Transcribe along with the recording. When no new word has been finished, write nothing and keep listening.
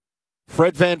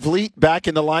Fred VanVleet back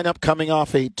in the lineup coming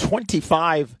off a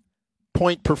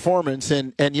 25-point performance.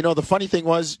 And the funny thing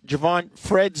was, Javon,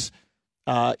 Fred's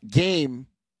game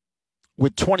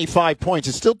with 25 points,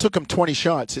 it still took him 20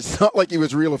 shots. It's not like he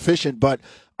was real efficient, but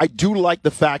I do like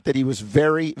the fact that he was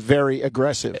very, very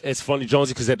aggressive. It's funny,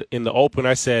 Jonesy, because in the open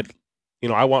I said,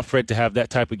 I want Fred to have that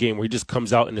type of game where he just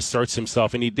comes out and asserts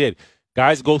himself, and he did.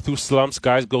 Guys go through slumps,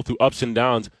 guys go through ups and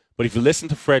downs, but if you listen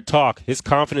to Fred talk, his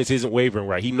confidence isn't wavering,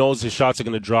 right? He knows his shots are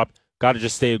going to drop. Got to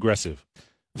just stay aggressive.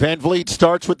 VanVleet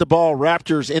starts with the ball.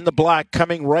 Raptors in the black,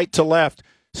 coming right to left.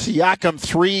 Siakam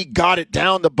 3, got it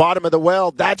down the bottom of the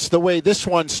well. That's the way this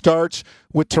one starts,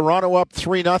 with Toronto up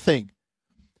 3-0.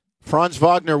 Franz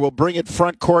Wagner will bring it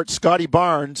front court. Scotty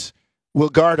Barnes will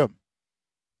guard him.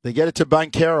 They get it to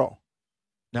Banchero.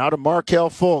 Now to Markelle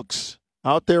Fultz.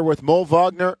 Out there with Mo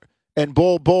Wagner and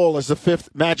Bol Bol as the fifth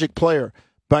Magic player.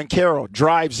 Banchero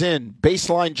drives in.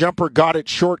 Baseline jumper, got it.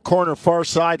 Short corner, far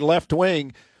side, left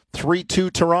wing.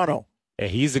 3-2 Toronto.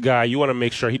 And he's the guy you want to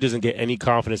make sure he doesn't get any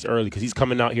confidence early because he's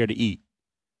coming out here to eat.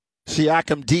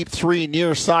 Siakam deep 3,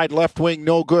 near side, left wing,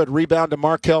 no good. Rebound to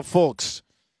Markelle Fultz.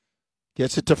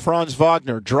 Gets it to Franz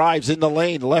Wagner. Drives in the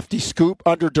lane. Lefty scoop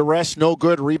under duress, no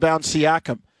good. Rebound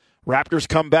Siakam. Raptors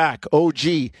come back.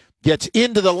 OG gets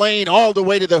into the lane all the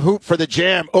way to the hoop for the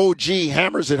jam. OG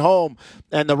hammers it home,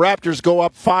 and the Raptors go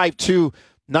up 5-2.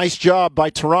 Nice job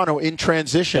by Toronto in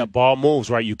transition. That ball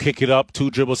moves, right? You kick it up, 2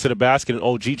 dribbles to the basket, and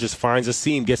OG just finds a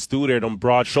seam, gets through there, them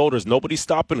broad shoulders. Nobody's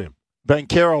stopping him.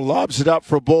 Banchero lobs it up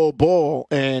for Bol Bol,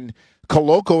 and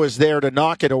Koloko is there to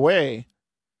knock it away.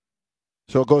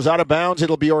 So it goes out of bounds.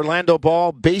 It'll be Orlando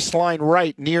ball, baseline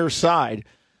right, near side.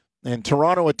 And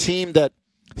Toronto, a team that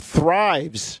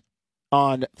thrives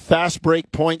on fast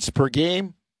break points per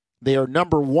game. They are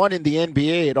number 1 in the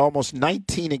NBA at almost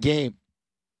 19 a game.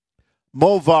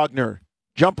 Mo Wagner,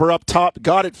 jumper up top,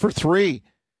 got it for 3.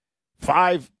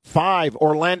 5-5.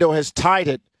 Orlando has tied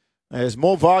it as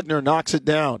Mo Wagner knocks it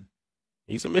down.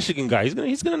 He's a Michigan guy.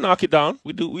 He's gonna knock it down.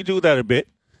 We do that a bit.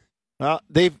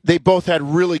 They both had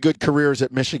really good careers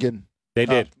at Michigan. They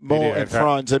did. Mo and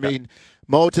Franz. I mean,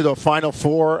 Mo to the Final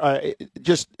Four.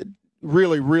 Just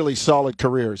really, really solid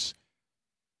careers.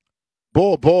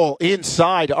 Bol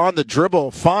inside on the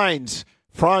dribble finds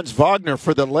Franz Wagner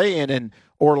for the lay-in, and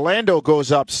Orlando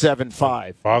goes up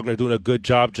 7-5. Wagner doing a good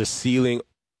job just sealing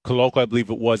Koloko, I believe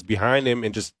it was, behind him,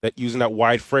 and just using that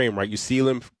wide frame, right? You seal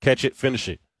him, catch it, finish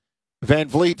it.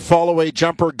 VanVleet, fall-away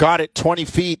jumper, got it, 20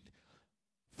 feet.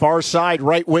 Far side,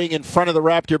 right wing in front of the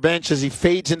Raptor bench as he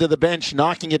fades into the bench,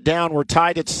 knocking it down. We're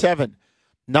tied at 7.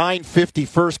 9:50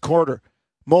 first quarter.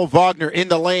 Mo Wagner in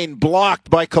the lane, blocked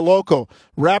by Koloko.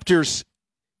 Raptors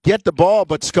get the ball,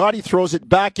 but Scotty throws it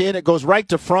back in. It goes right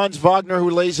to Franz Wagner, who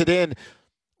lays it in.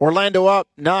 Orlando up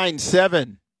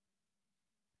 9-7.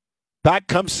 Back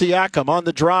comes Siakam on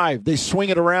the drive. They swing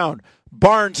it around.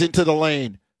 Barnes into the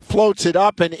lane. Floats it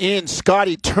up and in.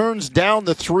 Scotty turns down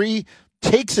the 3,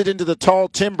 takes it into the tall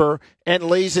timber, and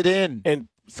lays it in. And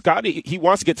Scotty, he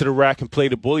wants to get to the rack and play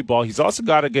the bully ball. He's also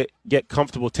got to get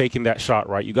comfortable taking that shot,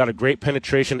 right? You got a great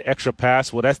penetration, extra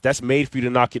pass. Well, that's made for you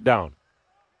to knock it down.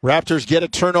 Raptors get a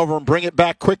turnover and bring it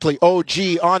back quickly.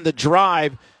 OG on the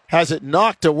drive, has it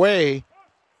knocked away,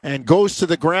 and goes to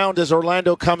the ground as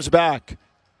Orlando comes back.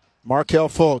 Markelle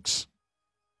Fultz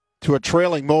to a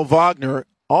trailing Mo Wagner.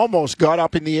 Almost got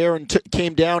up in the air and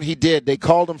came down. He did. They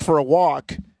called him for a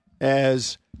walk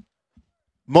as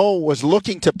Mo was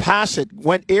looking to pass it,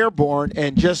 went airborne,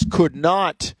 and just could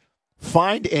not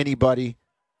find anybody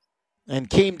and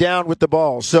came down with the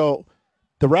ball. So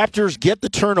the Raptors get the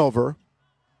turnover,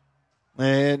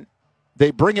 and they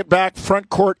bring it back front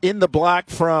court in the black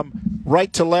from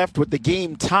right to left with the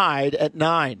game tied at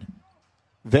 9.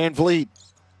 VanVleet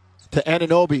to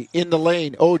Anunoby in the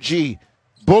lane. OG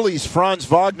bullies Franz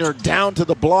Wagner down to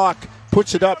the block,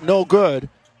 puts it up, no good,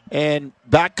 and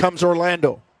back comes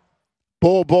Orlando.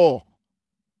 Bol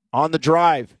on the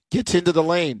drive, gets into the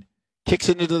lane, kicks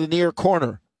it into the near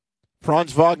corner.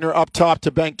 Franz Wagner up top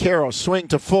to Banchero, swing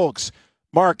to Fultz.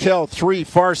 Markelle 3,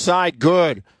 far side,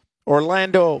 good.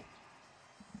 Orlando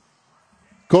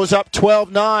goes up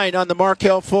 12-9 on the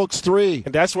Markelle Fultz 3.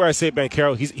 And that's where I say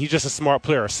Banchero, he's just a smart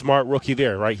player, a smart rookie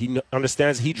there, right? He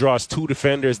understands he draws 2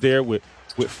 defenders there with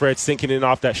Fred sinking in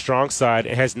off that strong side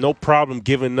and has no problem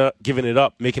giving it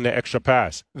up, making that extra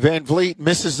pass. VanVleet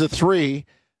misses the 3,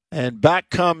 and back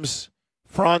comes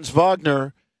Franz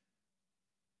Wagner,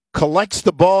 collects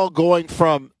the ball going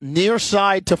from near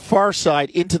side to far side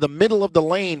into the middle of the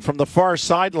lane from the far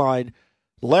sideline,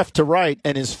 left to right,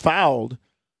 and is fouled.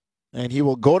 And he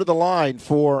will go to the line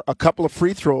for a couple of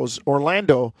free throws.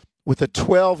 Orlando with a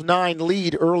 12-9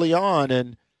 lead early on,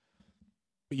 and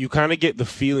You kind of get the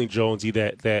feeling, Jonesy,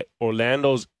 that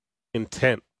Orlando's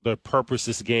intent, their purpose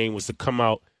this game was to come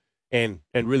out and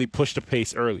really push the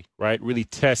pace early, right? Really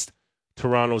test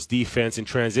Toronto's defense and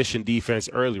transition defense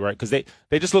early, right? Because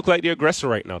they just look like the aggressor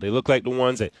right now. They look like the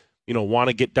ones that, want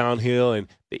to get downhill, and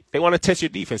they want to test your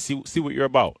defense, see what you're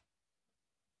about.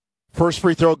 First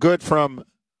free throw good from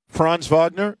Franz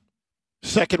Wagner.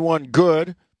 Second one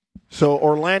good. So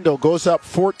Orlando goes up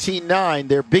 14-9,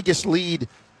 their biggest lead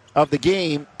of the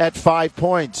game at 5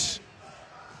 points.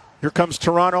 Here comes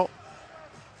Toronto.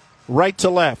 Right to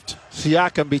left.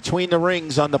 Siakam between the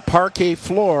rings on the parquet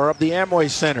floor of the Amway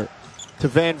Center. To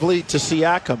Van Vliet to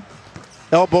Siakam.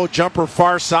 Elbow jumper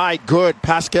far side, good.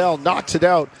 Pascal knocks it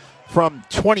out from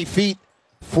 20 feet,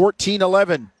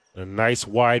 14-11. A nice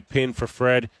wide pin for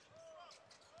Fred.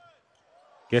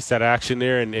 Gets that action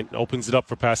there and it opens it up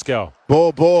for Pascal.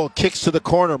 Bol kicks to the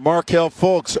corner. Markel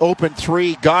Fultz, open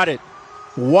three, got it.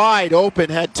 Wide open,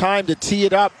 had time to tee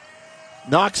it up.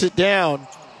 Knocks it down,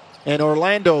 and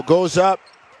Orlando goes up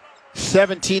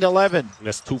 17-11.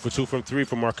 That's 2 for 2 from 3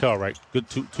 for Markel, right? Good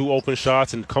two open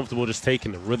shots and comfortable just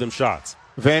taking the rhythm shots.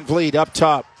 Van Vliet up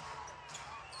top.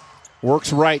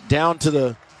 Works right down to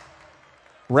the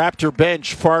Raptor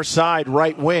bench, far side,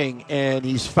 right wing, and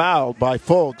he's fouled by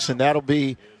Fultz, and that'll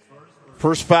be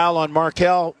first foul on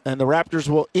Markel, and the Raptors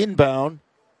will inbound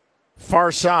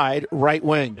far side, right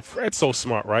wing. Fred's so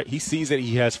smart, right? He sees that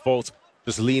he has Fultz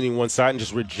just leaning one side and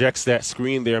just rejects that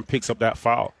screen there and picks up that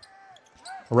foul.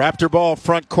 Raptor ball,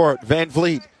 front court. Van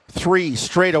Vliet, three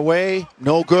straight away,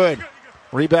 no good.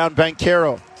 Rebound,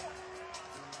 Banchero.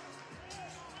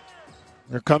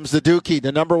 Here comes the Dookie,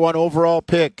 the number 1 overall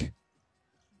pick.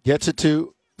 Gets it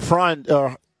to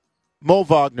Mo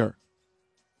Wagner.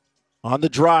 On the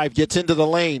drive, gets into the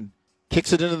lane.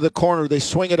 Kicks it into the corner. They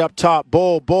swing it up top.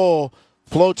 Bol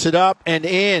floats it up and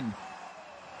in.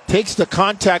 Takes the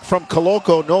contact from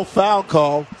Koloko. No foul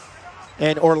call.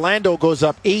 And Orlando goes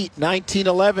up 8,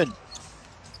 19-11.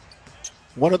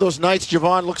 One of those nights,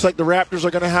 Javon, looks like the Raptors are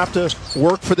going to have to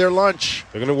work for their lunch.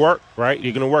 They're going to work, right?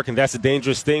 You're going to work, and that's the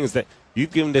dangerous thing is that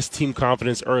you've given this team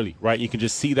confidence early, right? You can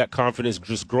just see that confidence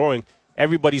just growing.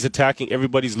 Everybody's attacking.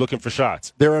 Everybody's looking for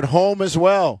shots. They're at home as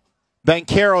well.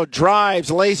 Banchero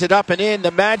drives, lays it up and in.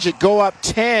 The Magic go up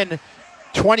 10,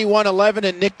 21-11,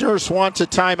 and Nick Nurse wants a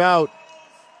timeout.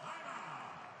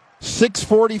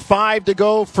 6:45 to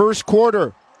go, first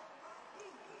quarter.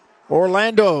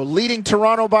 Orlando leading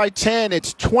Toronto by 10.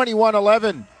 It's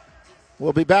 21-11.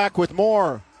 We'll be back with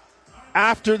more.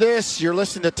 After this, you're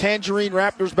listening to Tangerine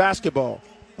Raptors basketball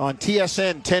on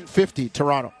TSN 1050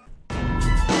 Toronto.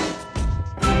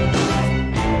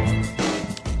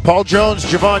 Paul Jones,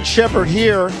 Javon Shepard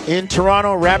here in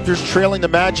Toronto. Raptors trailing the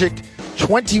Magic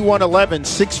 21-11,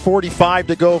 6:45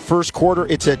 to go, first quarter.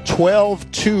 It's a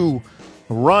 12-2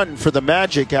 run for the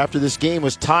Magic after this game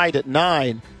was tied at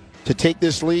 9. To take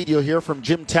this lead, you'll hear from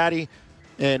Jim Taddy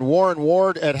and Warren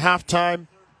Ward at halftime.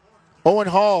 Owen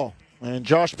Hall and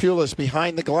Josh Pulis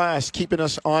behind the glass, keeping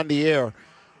us on the air.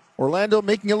 Orlando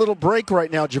making a little break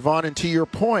right now, Javon, and to your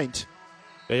point.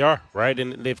 They are, right?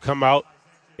 And they've come out.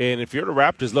 And if you're the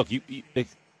Raptors, look, the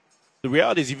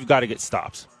reality is you've got to get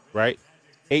stops, right?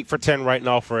 8 for 10 right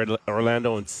now for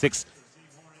Orlando and 6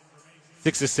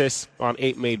 assists on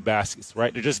 8 made baskets,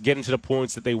 right? They're just getting to the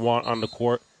points that they want on the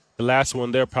court. The last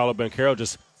one there, Paolo Banchero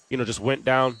just went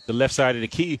down the left side of the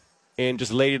key and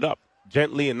just laid it up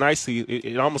gently and nicely.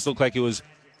 It almost looked like it was,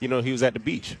 he was at the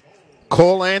beach.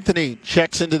 Cole Anthony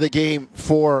checks into the game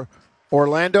for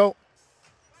Orlando,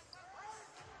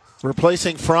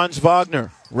 replacing Franz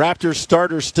Wagner. Raptors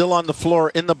starters still on the floor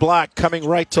in the black, coming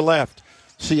right to left.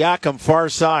 Siakam far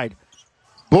side.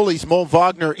 Bullies Mo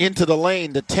Wagner into the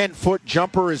lane. The 10-foot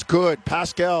jumper is good.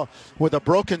 Pascal with a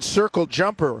broken circle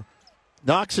jumper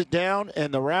knocks it down,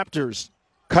 and the Raptors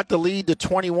cut the lead to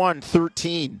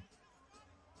 21-13.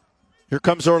 Here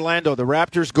comes Orlando. The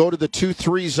Raptors go to the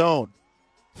 2-3 zone.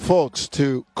 Fultz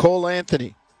to Cole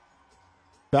Anthony.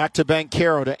 Back to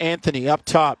Banchero, to Anthony up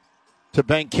top to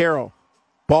Banchero.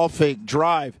 Ball fake,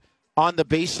 drive on the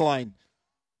baseline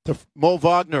to Mo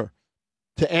Wagner.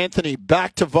 To Anthony,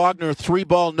 back to Wagner.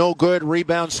 3-ball, no good.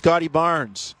 Rebound, Scotty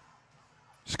Barnes.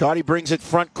 Scotty brings it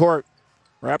front court.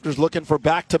 Raptors looking for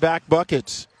back-to-back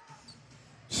buckets.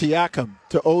 Siakam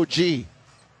to OG.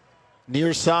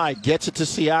 Near side, gets it to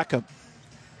Siakam.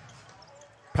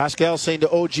 Pascal saying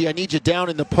to OG, I need you down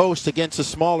in the post against a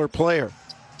smaller player.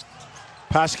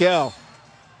 Pascal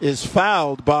is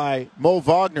fouled by Mo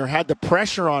Wagner, had the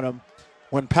pressure on him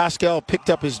when Pascal picked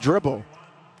up his dribble.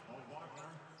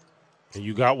 And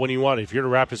you got what you wanted. If you're the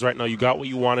Raptors right now, you got what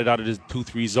you wanted out of this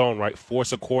 2-3 zone, right?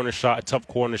 Force a corner shot, a tough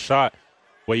corner shot.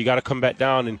 where you got to come back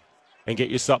down and get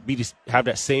yourself have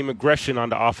that same aggression on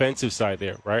the offensive side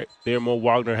there, right? There, Mo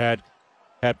Wagner had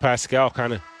Pascal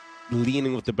kind of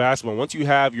leaning with the basketball. Once you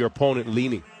have your opponent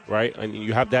leaning, right, and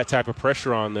you have that type of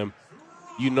pressure on them,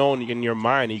 you know in your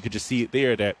mind, and you could just see it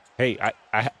there that, hey,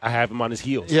 I have him on his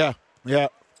heels. Yeah.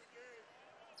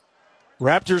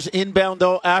 Raptors inbound,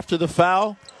 though, after the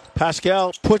foul.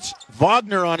 Pascal puts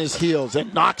Wagner on his heels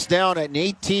and knocks down an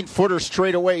 18-footer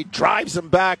straight away, drives him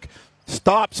back,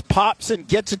 stops, pops, and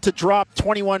gets it to drop.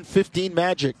 21-15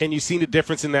 Magic. And you've seen the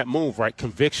difference in that move, right?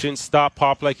 Conviction, stop,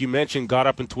 pop, like you mentioned, got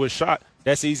up into a shot.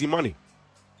 That's easy money.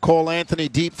 Cole Anthony,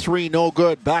 deep three, no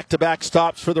good. Back-to-back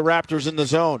stops for the Raptors in the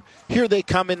zone. Here they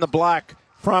come in the black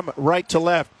from right to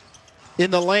left.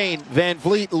 In the lane, Van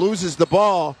Vliet loses the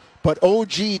ball, but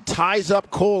OG ties up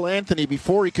Cole Anthony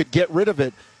before he could get rid of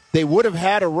it. They would have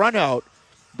had a run out,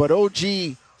 but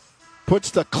OG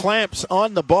puts the clamps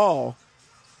on the ball,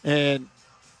 and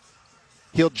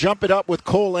he'll jump it up with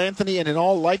Cole Anthony and in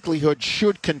all likelihood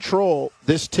should control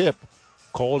this tip.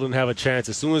 Cole didn't have a chance.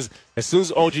 As soon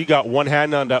as OG got one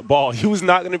hand on that ball, he was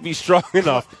not going to be strong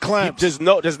enough. Clamps. There's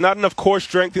not enough core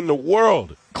strength in the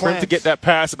world for him to get that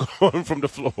pass going from the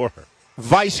floor.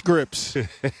 Vice grips.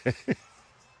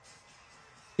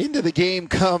 Into the game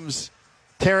comes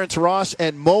Terrence Ross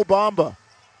and Mo Bamba.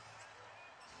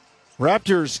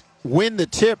 Raptors win the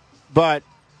tip, but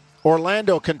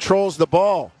Orlando controls the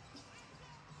ball.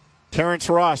 Terrence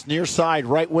Ross, near side,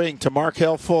 right wing to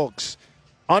Markelle Fultz.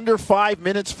 Under 5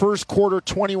 minutes, first quarter,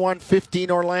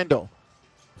 21-15 Orlando.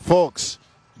 Fultz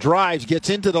drives, gets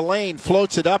into the lane,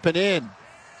 floats it up and in.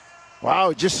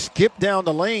 Wow, just skipped down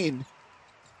the lane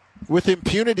with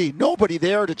impunity. Nobody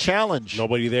there to challenge.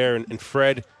 Nobody there, and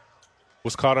Fred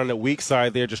was caught on the weak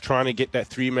side there, just trying to get that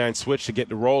three-man switch to get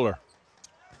the roller.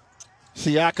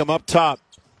 Siakam up top.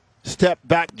 Step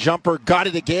back jumper, got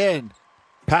it again.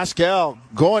 Pascal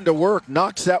going to work,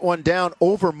 knocks that one down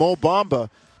over Mo Bamba.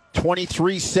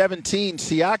 23-17.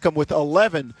 Siakam with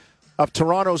 11 of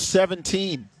Toronto's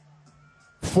 17.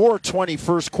 4:20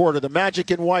 first quarter. The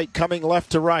Magic in white coming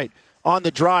left to right. On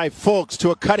the drive, Fultz to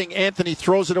a cutting Anthony,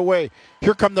 throws it away.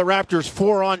 Here come the Raptors,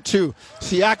 4-on-2.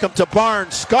 Siakam to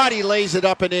Barnes. Scotty lays it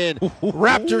up and in.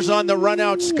 Raptors on the run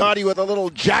out. Scotty with a little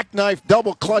jackknife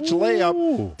double clutch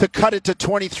layup to cut it to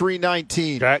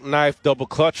 23-19. Jackknife double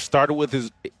clutch. Started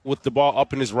with the ball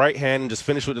up in his right hand and just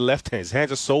finished with the left hand. His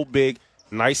hands are so big.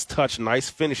 Nice touch, nice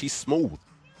finish. He's smooth.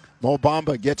 Mo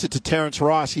Bamba gets it to Terrence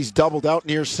Ross. He's doubled out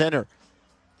near center.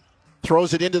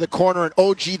 Throws it into the corner, and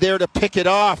OG there to pick it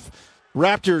off.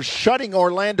 Raptors shutting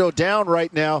Orlando down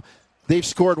right now. They've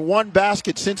scored one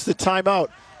basket since the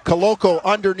timeout. Koloko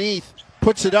underneath,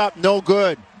 puts it up, no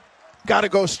good. Got to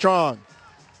go strong.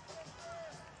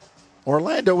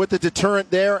 Orlando with the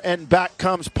deterrent there, and back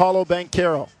comes Paolo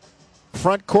Banchero.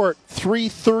 Front court,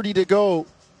 3:30 to go,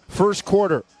 first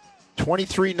quarter.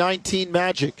 23-19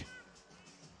 Magic.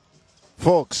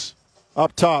 Fultz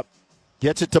up top.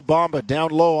 Gets it to Bamba.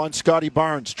 Down low on Scotty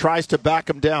Barnes. Tries to back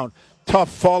him down. Tough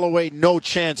fall away. No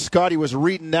chance. Scotty was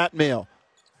reading that mail.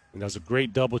 And that was a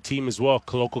great double team as well.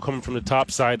 Koloko coming from the top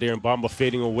side there and Bamba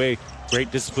fading away. Great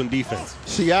disciplined defense.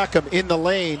 Siakam in the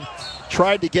lane.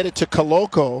 Tried to get it to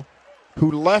Koloko,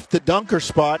 who left the dunker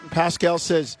spot. And Pascal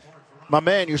says, my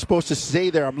man, you're supposed to stay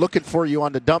there. I'm looking for you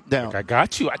on the dump down. I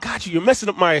got you. You're messing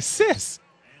up my assist.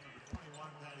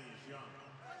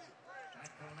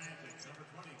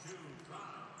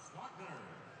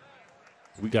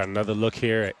 We got another look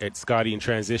here at Scotty in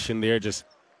transition there.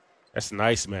 That's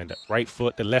nice, man. The right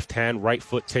foot, the left hand, right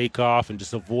foot takeoff, and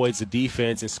just avoids the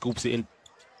defense and scoops it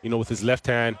in, with his left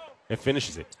hand and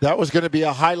finishes it. That was going to be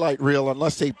a highlight reel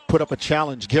unless they put up a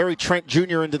challenge. Gary Trent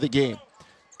Jr. into the game.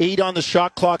 8 on the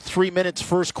shot clock, 3 minutes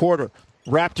first quarter.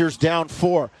 Raptors down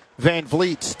 4. Van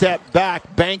Vliet, step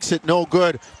back, banks it, no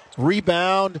good.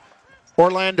 Rebound,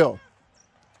 Orlando.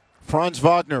 Franz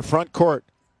Wagner, front court.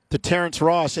 To Terrence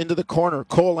Ross, into the corner.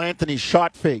 Cole Anthony,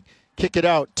 shot fake. Kick it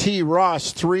out. T.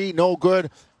 Ross, 3, no good.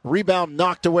 Rebound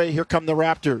knocked away. Here come the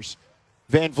Raptors.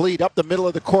 Van Vliet up the middle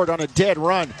of the court on a dead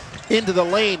run. Into the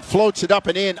lane, floats it up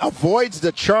and in. Avoids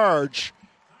the charge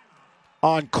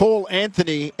on Cole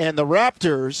Anthony. And the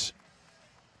Raptors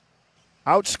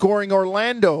outscoring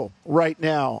Orlando right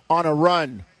now on a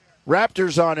run.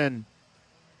 Raptors on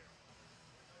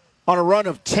a run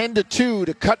of 10-2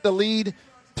 to cut the lead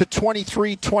to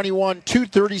 23-21,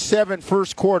 2:37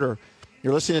 first quarter.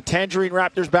 You're listening to Tangerine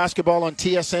Raptors basketball on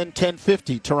TSN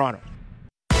 1050 Toronto.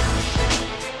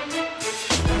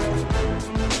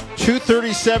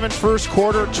 2:37 first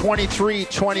quarter,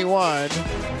 23-21.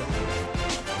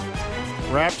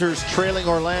 Raptors trailing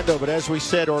Orlando, but as we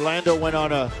said, Orlando went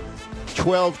on a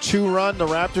 12-2 run. The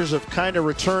Raptors have kind of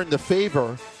returned the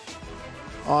favor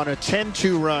on a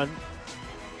 10-2 run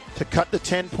to cut the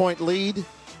 10-point lead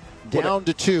down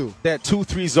to 2. That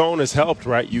 2-3 zone has helped,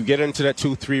 right? You get into that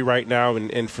 2-3 right now,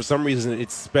 and for some reason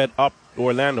it's sped up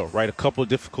Orlando, right? A couple of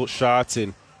difficult shots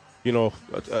and,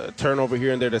 a turnover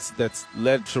here and there that's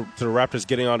led to the Raptors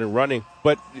getting out and running.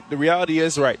 But the reality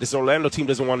is, right, this Orlando team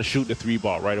doesn't want to shoot the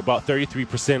 3-ball, right? About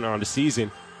 33% on the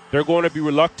season. They're going to be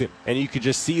reluctant, and you could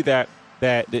just see that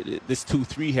this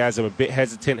 2-3 has them a bit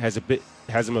hesitant, has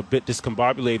them a bit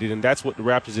discombobulated, and that's what the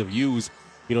Raptors have used,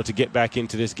 to get back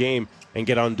into this game and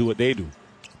get on and do what they do.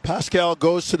 Pascal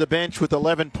goes to the bench with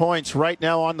 11 points. Right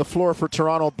now on the floor for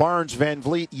Toronto, Barnes, Van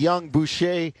Vliet, Young,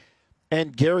 Boucher,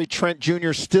 and Gary Trent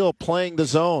Jr. still playing the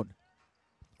zone.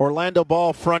 Orlando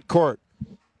ball front court.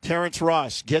 Terrence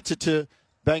Ross gets it to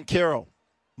Banchero.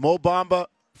 Mo Bamba,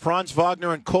 Franz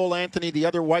Wagner, and Cole Anthony, the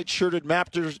other white-shirted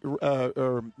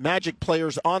Magic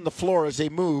players on the floor as they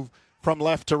move from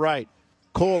left to right.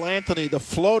 Cole Anthony, the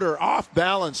floater, off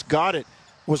balance, got it.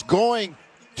 Was going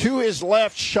to his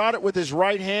left, shot it with his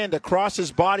right hand across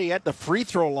his body at the free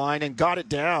throw line and got it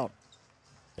down.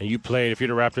 And you played, if you're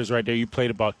the Raptors right there, you played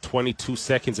about 22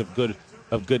 seconds of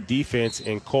good defense,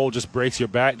 and Cole just breaks your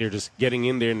back there, just getting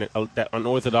in there, and that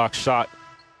unorthodox shot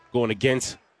going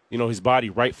against, his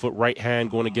body, right foot, right hand,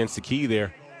 going against the key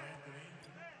there.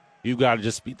 You got to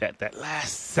just beat that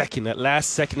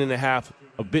last second and a half,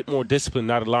 a bit more discipline,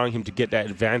 not allowing him to get that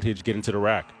advantage, get into the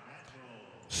rack.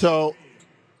 So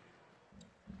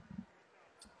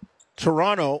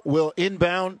Toronto will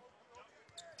inbound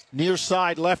near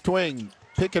side left wing.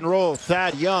 Pick and roll.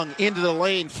 Thad Young into the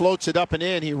lane, floats it up and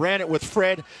in. He ran it with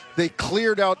Fred. They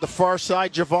cleared out the far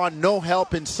side. Javon, no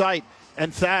help in sight.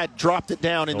 And Thad dropped it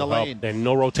down in the lane. And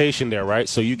no rotation there, right?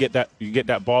 So you get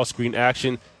that ball screen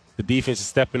action. The defense is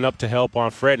stepping up to help on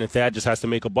Fred, and Thad just has to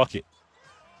make a bucket.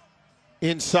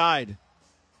 Inside.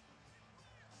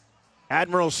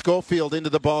 Admiral Schofield into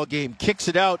the ball game. Kicks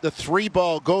it out. The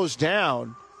 3-ball goes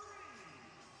down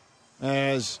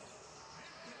as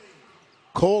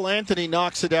Cole Anthony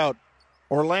knocks it out.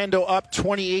 Orlando up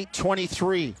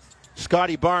 28-23.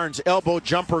 Scotty Barnes, elbow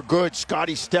jumper, good.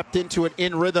 Scotty stepped into it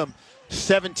in rhythm.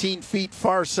 17 feet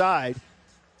far side.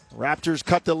 Raptors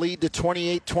cut the lead to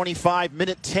 28-25,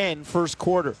 minute 10, first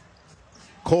quarter.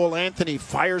 Cole Anthony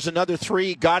fires another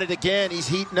 3, got it again. He's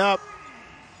heating up.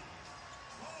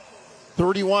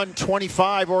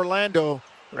 31-25 Orlando.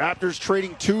 Raptors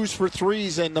trading 2s for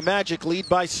 3s, and the Magic lead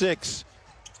by 6.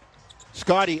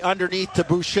 Scotty underneath to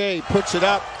Boucher, puts it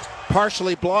up,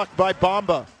 partially blocked by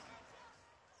Bamba.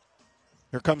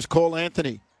 Here comes Cole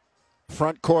Anthony.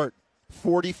 Front court,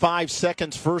 45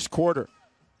 seconds first quarter.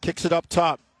 Kicks it up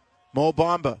top. Mo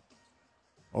Bamba.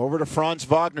 Over to Franz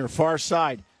Wagner, far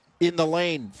side. In the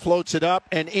lane, floats it up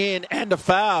and in, and a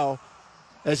foul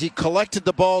as he collected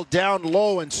the ball down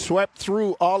low and swept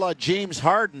through a la James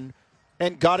Harden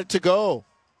and got it to go.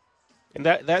 And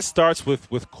that starts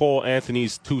with Cole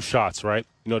Anthony's 2 shots, right?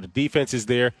 The defense is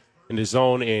there in the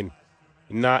zone, and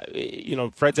not,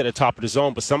 Fred's at the top of the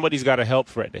zone, but somebody's got to help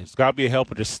Fred. There's got to be a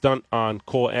helper to stunt on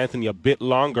Cole Anthony a bit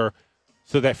longer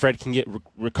so that Fred can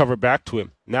recover back to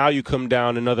him. Now you come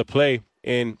down another play,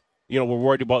 and, we're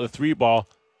worried about the 3-ball,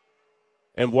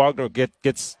 and Wagner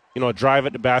gets a drive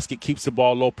at the basket, keeps the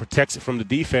ball low, protects it from the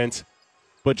defense,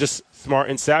 but just smart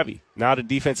and savvy. Now the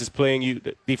defense is playing you.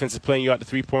 The defense is playing you at the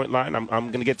 3-point line. I'm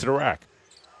going to get to the rack.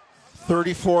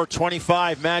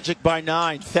 34-25, Magic by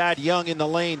 9. Thad Young in the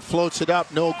lane, floats it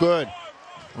up, no good.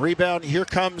 Rebound, here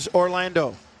comes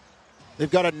Orlando. They've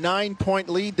got a 9-point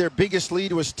lead. Their biggest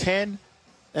lead was 10,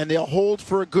 and they'll hold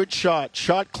for a good shot.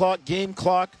 Shot clock, game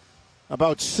clock,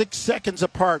 about 6 seconds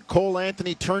apart. Cole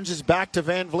Anthony turns his back to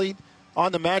Van Vliet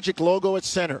on the Magic logo at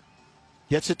center.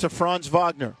 Gets it to Franz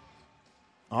Wagner.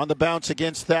 On the bounce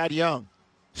against Thad Young.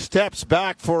 Steps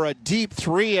back for a deep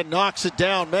 3 and knocks it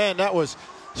down. Man, that was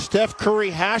Steph Curry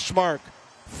hash mark.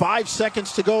 5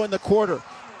 seconds to go in the quarter.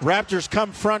 Raptors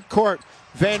come front court.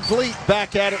 Van Vliet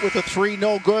back at it with a 3,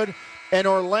 no good. And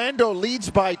Orlando leads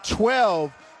by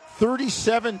 12,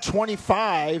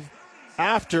 37-25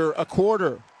 after a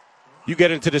quarter. You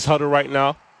get into this huddle right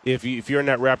now. If you're in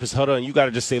that Raptors huddle, and you got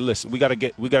to just say, listen, we got to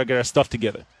get our stuff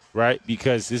together, right?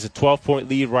 Because there's a 12-point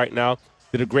lead right now.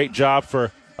 Did a great job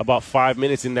for about 5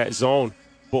 minutes in that zone,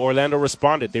 but Orlando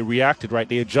responded. They reacted, right?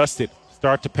 They adjusted,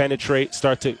 start to penetrate,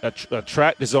 start to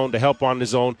attract the zone, to help on the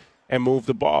zone, and move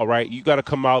the ball, right? You got to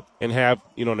come out and have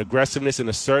an aggressiveness and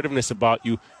assertiveness about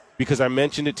you, because I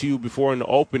mentioned it to you before in the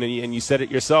open, and you said it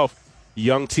yourself.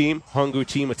 Young team, hungry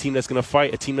team, a team that's going to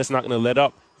fight, a team that's not going to let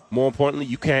up. More importantly,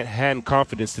 you can't hand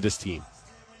confidence to this team.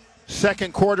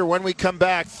 Second quarter when we come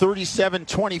back,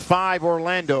 37-25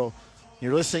 Orlando.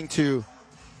 You're listening to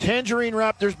Tangerine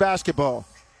Raptors basketball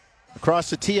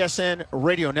across the TSN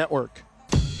radio network.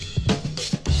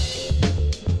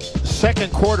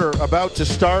 Second quarter about to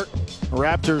start.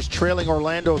 Raptors trailing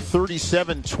Orlando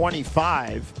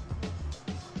 37-25.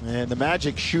 And the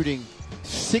Magic shooting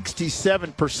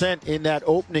 67% in that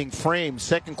opening frame.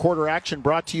 Second quarter action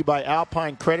brought to you by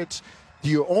Alpine Credits. Do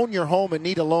you own your home and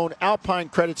need a loan? Alpine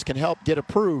Credits can help. Get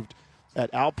approved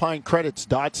at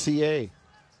alpinecredits.ca.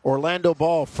 Orlando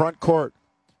ball, front court.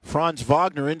 Franz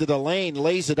Wagner into the lane,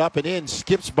 lays it up and in,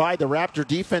 skips by the Raptor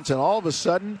defense, and all of a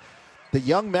sudden, the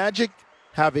young Magic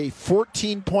have a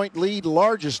 14-point lead,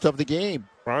 largest of the game.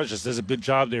 Franz just does a good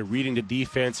job there reading the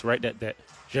defense, right? That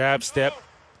jab step,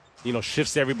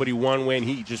 shifts everybody one way, and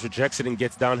he just rejects it and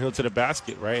gets downhill to the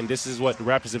basket, right? And this is what the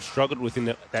Raptors have struggled with in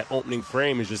that opening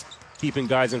frame, is just keeping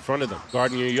guys in front of them,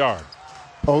 guarding your yard.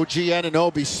 OG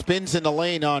Anunoby spins in the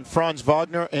lane on Franz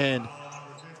Wagner, and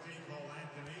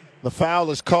the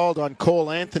foul is called on Cole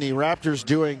Anthony. Raptors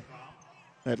doing,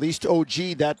 at least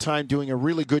OG that time, doing a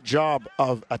really good job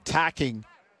of attacking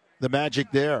the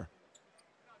Magic there.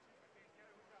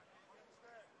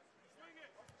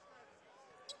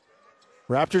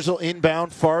 Raptors will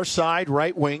inbound far side,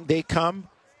 right wing. They come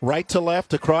right to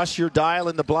left across your dial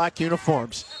in the black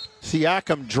uniforms.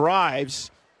 Siakam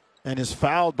drives and is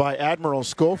fouled by Admiral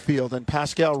Schofield, and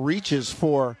Pascal reaches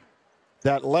for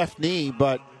that left knee,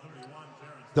 but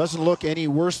doesn't look any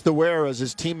worse the wear as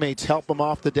his teammates help him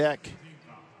off the deck.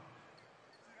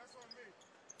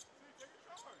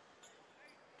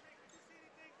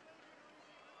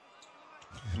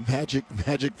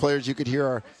 Magic players you could hear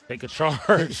are... Take a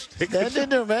charge. Stand in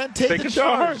there, man. Take the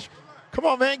charge. Come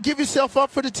on, man. Give yourself up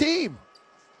for the team.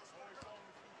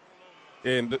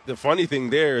 And the funny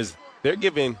thing there is they're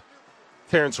giving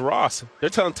Terrence Ross, they're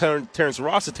telling Terrence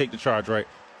Ross to take the charge, right?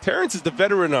 Terrence is the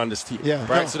veteran on this team, right?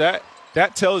 No. So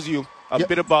that tells you a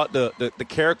bit about the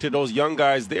character of those young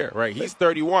guys there, right? He's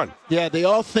 31. Yeah, they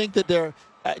all think that they're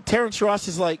Terrence Ross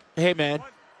is like, hey, man,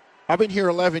 I've been here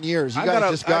 11 years. You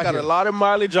guys just got here. I got a lot of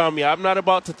mileage on me. I'm not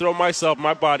about to throw my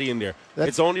body in there.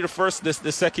 It's only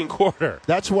the second quarter.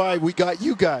 That's why we got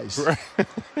you guys. Right.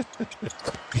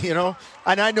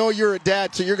 And I know you're a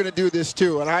dad, so you're going to do this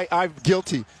too, and I'm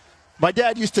guilty. My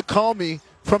dad used to call me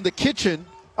from the kitchen.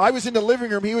 I was in the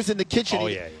living room. He was in the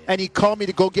kitchen. And he called me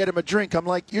to go get him a drink. I'm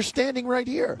like, you're standing right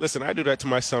here. Listen, I do that to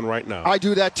my son right now. I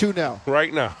do that too now.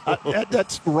 Right now.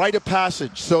 That's rite of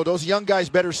passage. So those young guys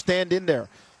better stand in there.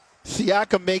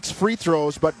 Siakam makes free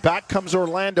throws, but back comes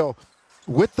Orlando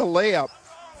with the layup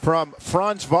from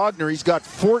Franz Wagner. He's got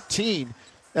 14,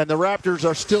 and the Raptors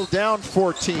are still down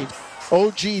 14.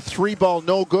 OG three ball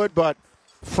no good, but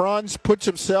Franz puts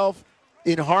himself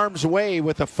in harm's way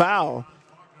with a foul.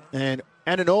 And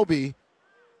Anunoby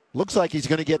looks like he's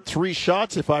going to get 3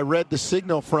 shots if I read the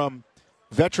signal from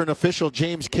veteran official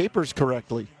James Capers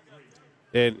correctly.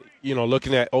 And,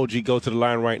 looking at OG go to the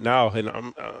line right now, and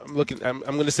I'm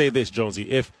going to say this, Jonesy.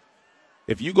 If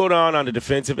you go down on the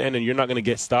defensive end and you're not going to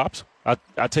get stops,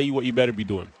 I'll tell you what you better be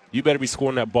doing. You better be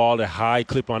scoring that ball at a high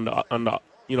clip on the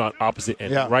opposite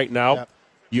end. Yeah. Right now, Yeah.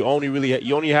 you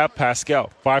only have Pascal,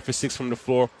 5 for 6 from the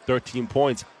floor, 13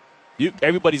 points.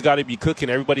 Everybody's got to be cooking.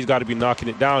 Everybody's got to be knocking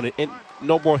it down, and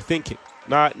no more thinking.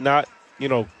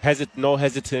 No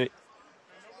hesitant,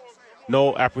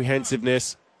 no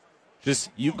apprehensiveness.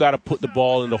 Just you've got to put the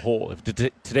ball in the hole. If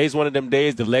today's one of them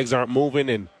days, the legs aren't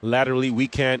moving, and laterally we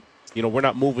can't. We're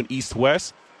not moving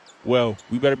east-west. Well,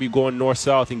 we better be going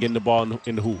north-south and getting the ball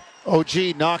in the hoop.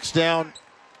 OG knocks down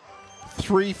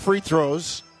 3 free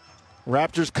throws.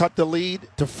 Raptors cut the lead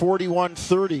to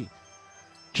 41-30.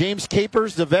 James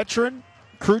Capers, the veteran,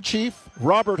 crew chief,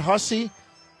 Robert Hussey,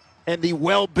 and the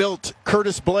well-built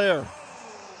Curtis Blair.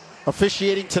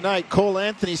 Officiating tonight, Cole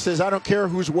Anthony says, I don't care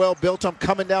who's well-built. I'm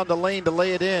coming down the lane to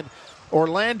lay it in.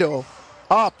 Orlando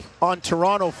up on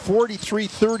Toronto,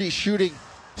 43-30, shooting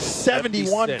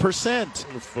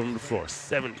 71%. From the floor,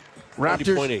 70.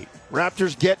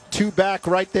 Raptors get 2 back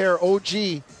right there.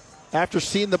 OG, after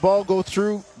seeing the ball go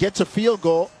through, gets a field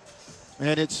goal,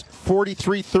 and it's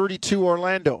 43-32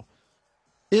 Orlando.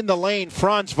 In the lane,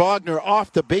 Franz Wagner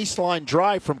off the baseline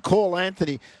drive from Cole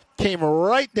Anthony, came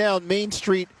right down Main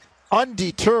Street,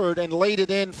 undeterred, and laid it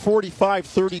in.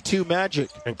 45-32 Magic.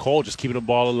 And Cole just keeping the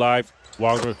ball alive.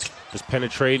 Wagner just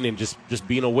penetrating and just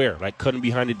being aware, like cutting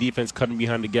behind the defense, cutting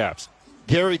behind the gaps.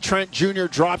 Gary Trent Jr.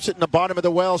 drops it in the bottom of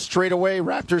the well straight away.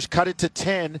 Raptors cut it to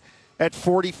 10 at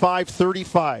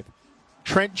 45-35.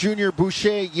 Trent Jr.,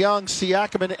 Boucher, Young,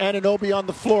 Siakam, and Anunoby on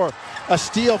the floor. A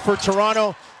steal for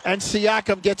Toronto, and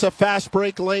Siakam gets a fast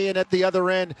break lay-in at the other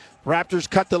end. Raptors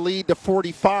cut the lead to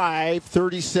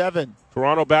 45-37.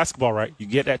 Toronto basketball, right? You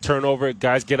get that turnover,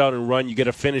 guys get out and run, you get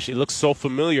a finish. It looks so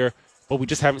familiar, but we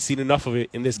just haven't seen enough of it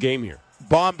in this game here.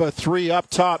 Bamba, 3 up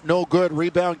top, no good.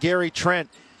 Rebound, Gary Trent.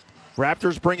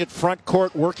 Raptors bring it front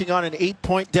court, working on an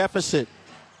 8-point deficit.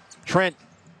 Trent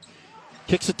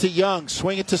kicks it to Young,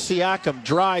 swing it to Siakam,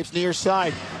 drives near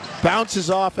side, bounces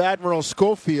off Admiral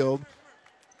Schofield,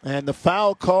 and the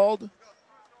foul called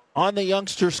on the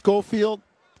youngster Schofield,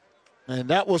 and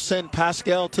that will send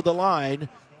Pascal to the line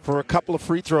for a couple of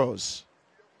free throws.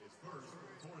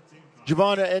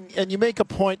 Giovanna, and you make a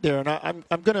point there, and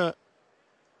I'm gonna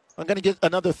get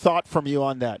another thought from you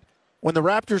on that. When the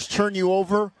Raptors turn you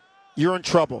over, you're in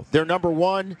trouble. They're number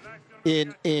one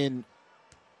in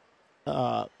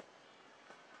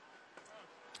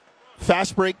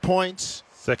fast break points.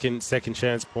 Second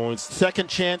chance points. Second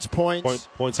chance points.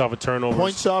 Points off of turnovers.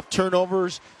 Points off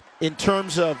turnovers. In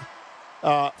terms of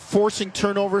forcing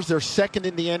turnovers, they're second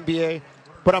in the NBA.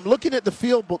 But I'm looking at the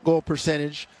field goal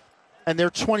percentage, and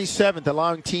they're 27th,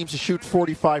 allowing teams to shoot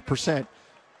 45%.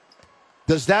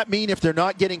 Does that mean if they're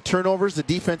not getting turnovers, the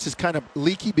defense is kind of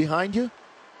leaky behind you?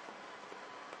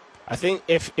 I think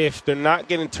if they're not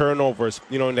getting turnovers,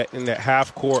 in that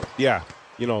half court,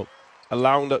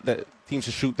 allowing the teams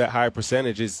to shoot that higher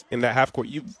percentages in that half court,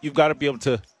 you've got to be able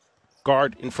to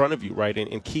guard in front of you, right,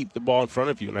 and keep the ball in front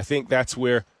of you. And I think that's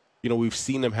where we've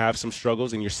seen them have some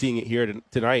struggles, and you're seeing it here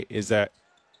tonight. Is that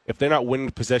if they're not winning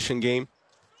the possession game,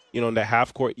 in that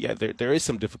half court, there is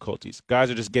some difficulties. Guys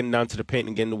are just getting down to the paint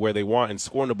and getting to where they want and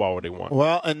scoring the ball where they want.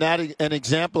 Well, and that an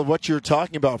example of what you're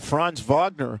talking about, Franz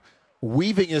Wagner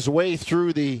weaving his way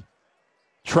through the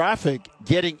traffic,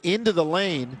 getting into the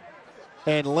lane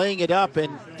and laying it up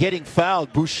and getting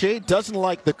fouled. Boucher doesn't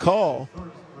like the call.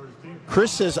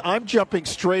 Chris says, I'm jumping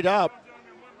straight up,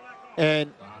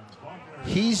 and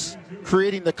he's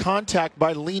creating the contact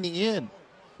by leaning in.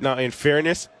 Now, in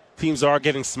fairness, teams are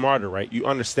getting smarter, right? You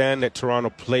understand that Toronto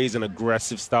plays an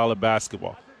aggressive style of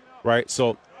basketball, right?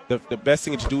 So the best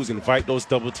thing to do is invite those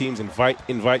double teams, invite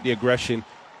the aggression,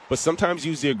 but sometimes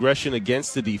use the aggression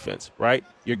against the defense, right?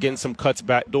 You're getting some cuts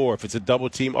back door. If it's a double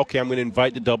team, okay, I'm going to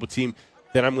invite the double team,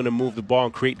 then I'm going to move the ball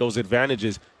and create those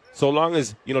advantages. So long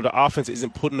as, the offense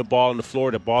isn't putting the ball on the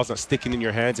floor, the ball's not sticking in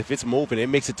your hands, if it's moving, it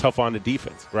makes it tough on the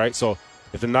defense, right? So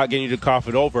if they're not getting you to cough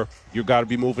it over, you've got to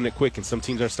be moving it quick, and some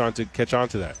teams are starting to catch on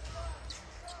to that.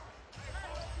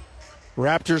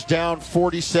 Raptors down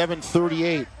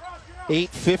 47-38.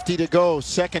 8:50 to go,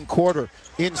 second quarter.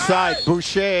 Inside,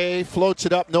 Boucher floats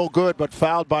it up, no good, but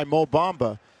fouled by Mo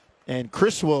Bamba. And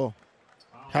Chris will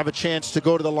have a chance to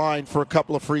go to the line for a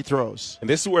couple of free throws. And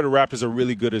this is where the Raptors are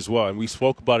really good as well. And we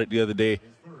spoke about it the other day.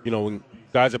 When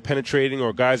guys are penetrating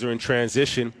or guys are in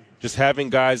transition, just having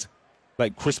guys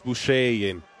like Chris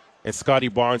Boucher and Scotty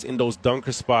Barnes in those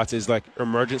dunker spots is like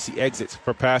emergency exits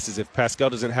for passes. If Pascal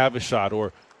doesn't have a shot,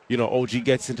 or OG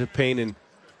gets into pain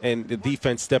and the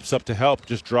defense steps up to help,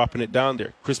 just dropping it down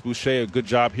there. Chris Boucher, a good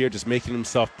job here, just making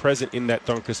himself present in that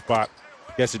dunker spot.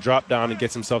 Gets a drop down and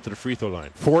gets himself to the free throw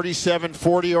line.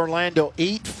 47-40 Orlando,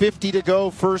 8:50 to go,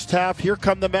 first half. Here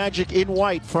come the Magic in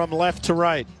white from left to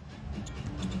right.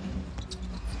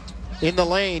 In the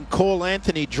lane, Cole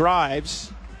Anthony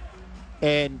drives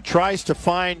and tries to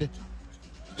find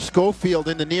Schofield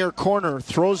in the near corner,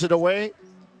 throws it away.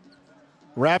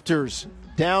 Raptors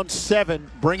down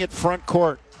 7, bring it front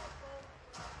court.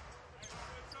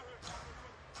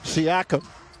 Siakam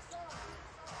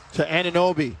to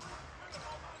Anunoby.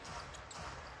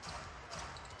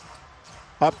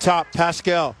 Up top,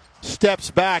 Pascal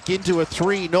steps back into a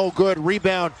 3, no good.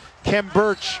 Rebound, Kem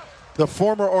Birch, the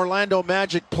former Orlando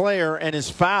Magic player, and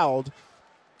is fouled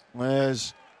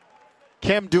as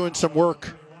Kem doing some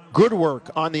work, good work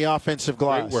on the offensive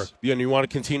glass. Great work. And you want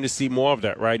to continue to see more of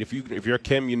that, right? If you're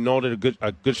Kem, you know that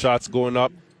a good shot's going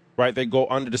up, right? They go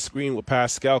under the screen with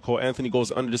Pascal. Cole Anthony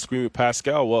goes under the screen with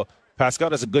Pascal. Well,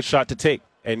 Pascal has a good shot to take.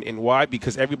 And why?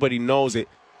 Because everybody knows it,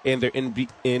 and they're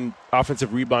in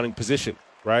offensive rebounding position,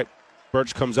 right?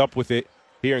 Birch comes up with it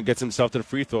here and gets himself to the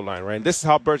free throw line, right? And this is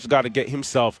how Birch got to get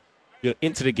himself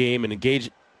into the game and engage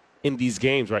in these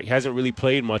games, right? He hasn't really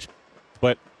played much,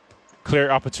 but clear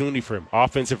opportunity for him.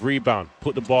 Offensive rebound,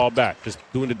 put the ball back, just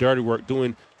doing the dirty work,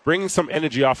 bringing some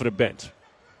energy off of the bench.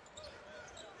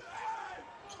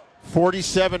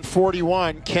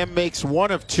 47-41, Kem makes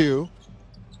 1 of 2.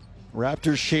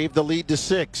 Raptors shave the lead to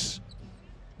 6.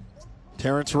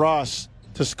 Terrence Ross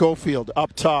to Schofield,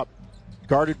 up top.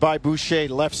 Guarded by Boucher,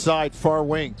 left side, far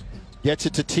wing. Gets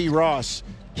it to T. Ross.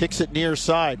 Kicks it near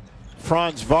side.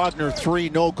 Franz Wagner, 3,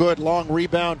 no good. Long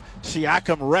rebound.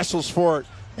 Siakam wrestles for it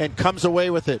and comes away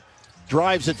with it.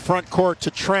 Drives it front court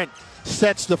to Trent.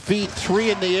 Sets the feed.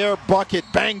 3 in the air. Bucket.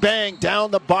 Bang, bang.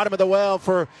 Down the bottom of the well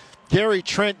for Gary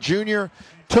Trent Jr.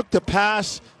 Took the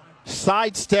pass.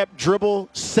 Sidestep dribble.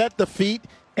 Set the feet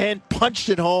and punched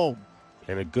it home.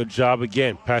 And a good job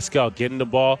again. Pascal getting the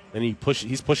ball, and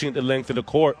he's pushing it the length of the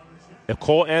court. If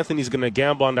Cole Anthony's going to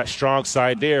gamble on that strong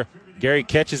side there, Gary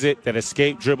catches it, that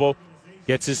escape dribble,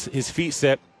 gets his feet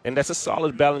set, and that's a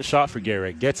solid balanced shot for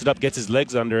Gary. Gets it up, gets his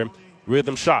legs under him,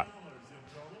 rhythm shot.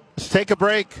 Let's take a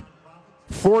break.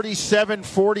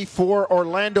 47-44,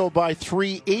 Orlando by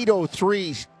 3,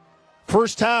 8:03.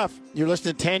 First half, you're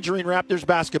listening to Tangerine Raptors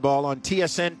basketball on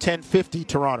TSN 1050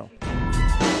 Toronto.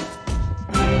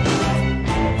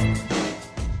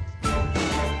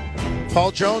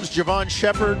 Paul Jones, Javon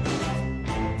Shepard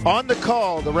on the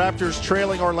call. The Raptors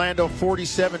trailing Orlando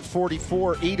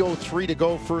 47-44, 8:03 to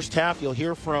go first half. You'll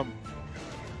hear from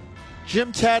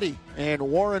Jim Taddy and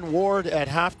Warren Ward at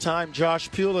halftime. Josh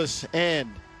Pulis and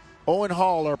Owen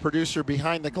Hall, our producer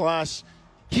behind the glass,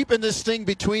 keeping this thing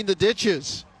between the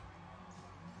ditches.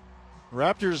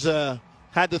 Raptors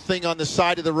had the thing on the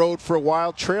side of the road for a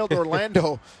while, trailed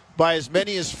Orlando by as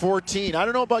many as 14. I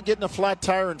don't know about getting a flat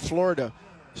tire in Florida,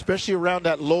 especially around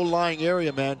that low-lying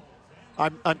area, man.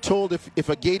 I'm told if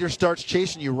a gator starts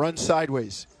chasing you, run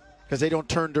sideways because they don't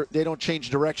change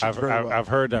directions very well. I've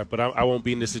heard that, but I won't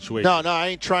be in this situation. No, I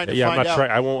ain't trying to find out.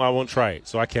 I won't try it,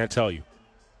 so I can't tell you.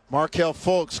 Markelle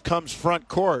Fultz comes front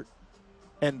court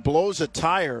and blows a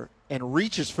tire and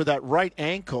reaches for that right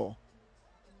ankle.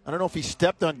 I don't know if he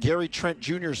stepped on Gary Trent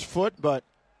Jr.'s foot, but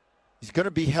he's going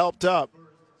to be helped up.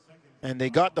 And they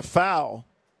got the foul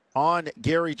on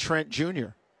Gary Trent Jr.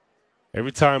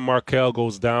 Every time Markelle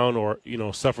goes down or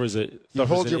suffers an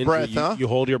injury, you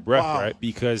hold your breath, wow. Right?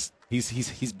 Because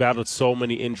he's battled so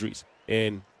many injuries,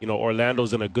 and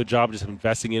Orlando's done a good job just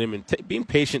investing in him and being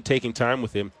patient, taking time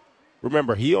with him.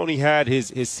 Remember, he only had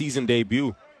his season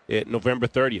debut at November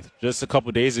 30th, just a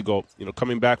couple days ago.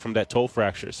 Coming back from that toe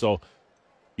fracture, so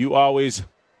you always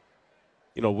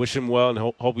wish him well and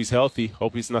hope he's healthy.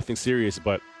 Hope he's nothing serious,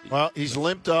 but he's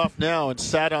limped off now and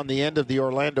sat on the end of the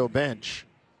Orlando bench.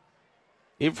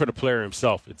 Even for the player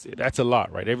himself, that's a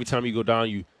lot, right? Every time you go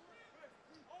down,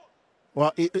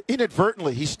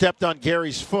 inadvertently, he stepped on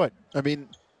Gary's foot. And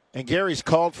Gary's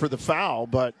called for the foul,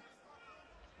 but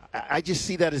I just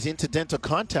see that as incidental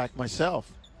contact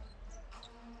myself.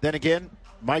 Then again,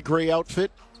 my gray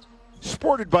outfit,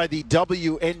 sported by the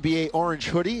WNBA orange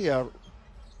hoodie.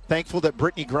 Thankful that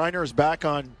Brittany Griner is back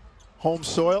on home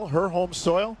soil, her home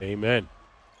soil. Amen.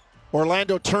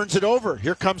 Orlando turns it over.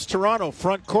 Here comes Toronto,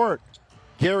 front court.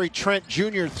 Gary Trent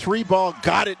Jr., 3-ball,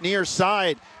 got it near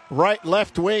side. Right,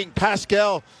 left wing.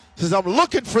 Pascal says, I'm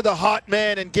looking for the hot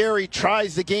man, and Gary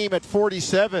tries the game at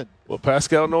 47. Well,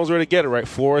 Pascal knows where to get it, right?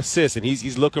 4 assists, and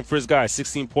he's looking for his guy.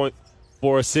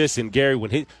 16.4 assists, and Gary,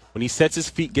 when he sets his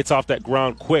feet, gets off that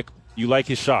ground quick, you like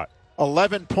his shot.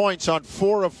 11 points on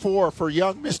 4 of 4 for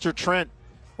young Mr. Trent.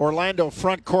 Orlando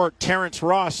front court. Terrence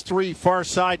Ross, 3, far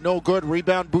side, no good.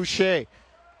 Rebound Boucher.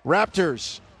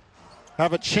 Raptors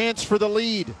have a chance for the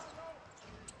lead.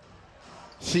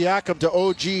 Siakam to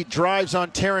OG, drives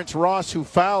on Terrence Ross, who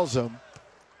fouls him.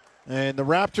 And the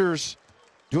Raptors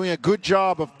doing a good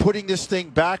job of putting this thing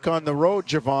back on the road,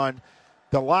 Javon.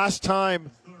 The last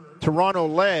time Toronto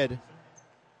led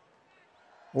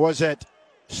was at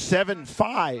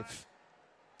 7-5.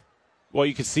 Well,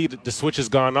 you can see that the switch has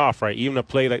gone off, right? Even a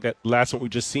play like that last one we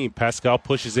just seen, Pascal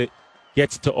pushes it,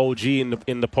 gets it to OG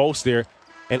in the post there,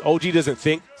 and OG doesn't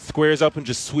think, squares up and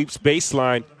just sweeps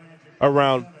baseline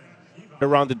around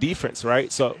the defense,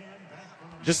 right? So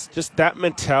just that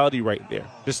mentality right there,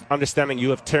 just understanding you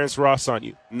have Terrence Ross on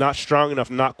you, not strong enough,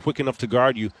 not quick enough to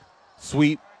guard you,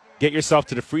 sweep, get yourself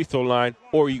to the free throw line,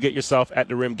 or you get yourself at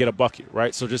the rim, get a bucket,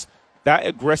 right? So just that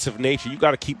aggressive nature, you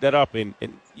got to keep that up, and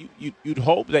you'd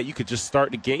hope that you could just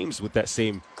start the games with that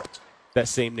same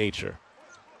nature.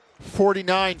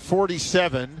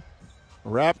 49-47.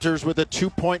 Raptors with a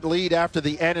 2-point lead after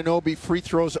the Anunoby free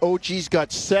throws. OG's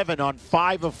got 7 on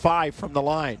 5 of 5 from the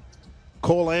line.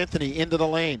 Cole Anthony into the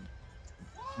lane.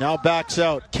 Now backs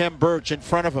out. Kem Birch in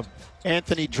front of him.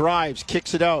 Anthony drives,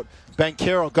 kicks it out.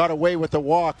 Banchero got away with the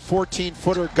walk.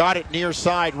 14-footer, got it near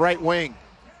side, right wing.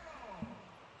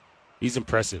 He's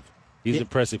impressive. He's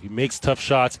impressive. He makes tough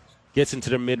shots, gets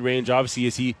into the mid-range.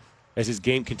 Obviously, as his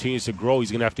game continues to grow,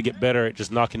 he's going to have to get better at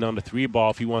just knocking down the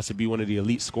 3-ball if he wants to be one of the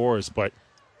elite scorers. But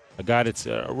a guy that's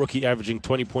a rookie averaging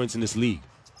 20 points in this league.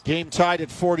 Game tied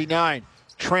at 49.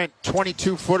 Trent,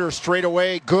 22-footer straight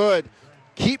away. Good.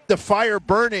 keep the fire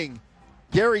burning.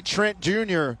 Gary Trent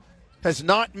Jr. has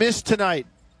not missed tonight.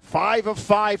 5 of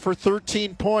 5 for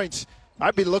 13 points.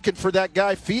 I'd be looking for that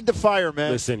guy. Feed the fire,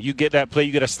 man. Listen, you get that play,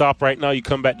 you get a stop right now, you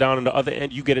come back down on the other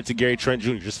end, you get it to Gary Trent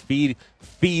Jr. Just feed him.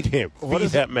 Feed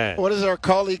that man. What does our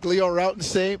colleague Leo Routon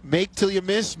say? Make till you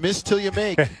miss till you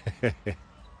make.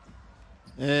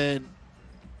 And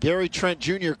Gary Trent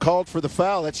Jr. called for the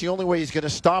foul. That's the only way he's going to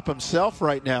stop himself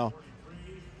right now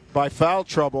by foul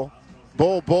trouble.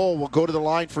 Bol will go to the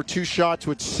line for 2 shots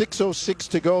with 6:06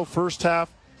 to go first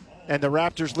half. And the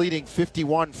Raptors leading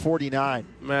 51-49.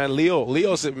 Man,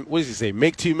 Leo said, what does he say?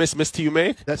 Make till you miss till you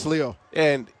make? That's Leo.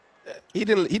 And he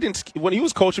didn't when he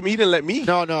was coaching me, he didn't let me.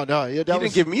 No. He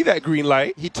didn't give me that green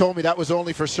light. He told me that was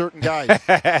only for certain guys.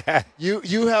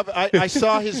 you have I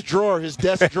saw his drawer, his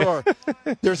desk drawer.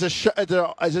 There's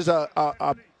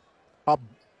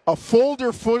a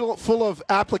folder full of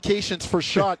applications for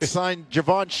shots signed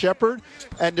Javon Shepard,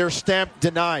 and they're stamped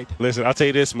denied. Listen, I'll tell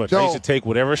you this much. I used to take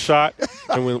whatever shot,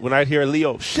 and when I'd hear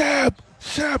Leo, Shep,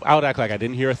 I would act like I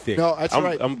didn't hear a thing. No, that's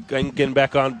right. I'm getting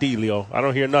back on D, Leo. I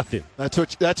don't hear nothing. That's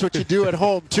what you do at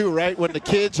home, too, right? When the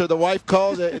kids or the wife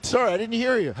calls, it's sorry, I didn't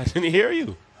hear you. I didn't hear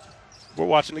you. We're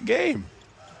watching the game.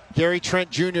 Gary Trent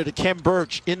Jr. to Kem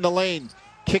Birch in the lane.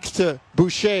 Kicks to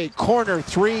Boucher. Corner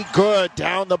 3, good.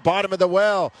 Down the bottom of the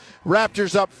well.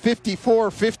 Raptors up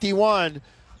 54-51.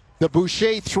 The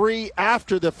Boucher 3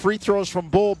 after the free throws from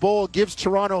Bol gives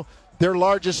Toronto their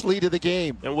largest lead of the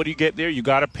game. And what do you get there? You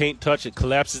got a paint touch. It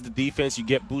collapses the defense. You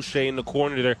get Boucher in the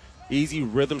corner there. Easy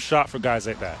rhythm shot for guys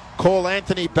like that. Cole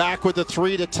Anthony back with the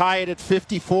 3 to tie it at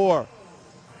 54.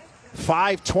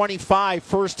 5:25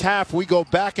 first half. We go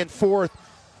back and forth.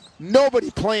 Nobody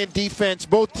playing defense.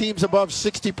 Both teams above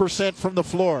 60% from the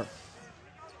floor.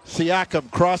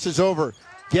 Siakam crosses over.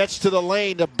 Gets to the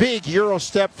lane. A big Euro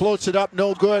step. Floats it up.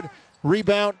 No good.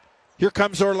 Rebound. Here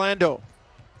comes Orlando.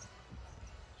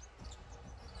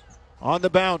 On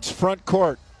the bounce. Front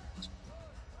court.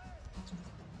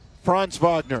 Franz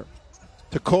Wagner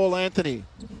to Cole Anthony.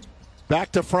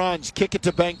 Back to Franz. Kick it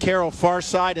to Banchero. Far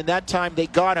side. And that time they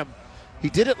got him. He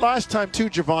did it last time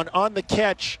too, Javon. On the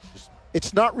catch.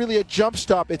 It's not really a jump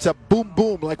stop. It's a boom,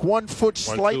 boom, like 1 foot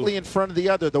slightly in front of the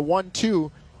other. The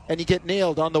 1-2, and you get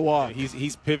nailed on the walk.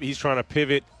 He's trying to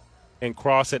pivot and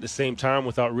cross at the same time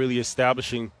without really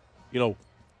establishing,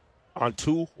 on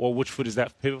 2, or which foot is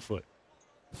that pivot foot?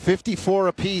 54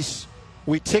 apiece.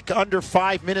 We tick under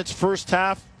 5 minutes first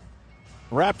half.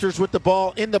 Raptors with the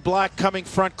ball in the black, coming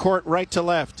front court right to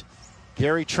left.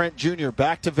 Gary Trent Jr.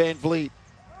 back to Van Vliet.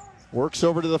 Works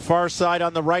over to the far side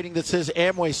on the writing that says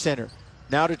Amway Center.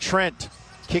 Now to Trent.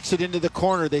 Kicks it into the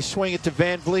corner. They swing it to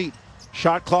Van Vliet.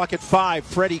 Shot clock at 5.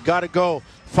 Freddie got to go.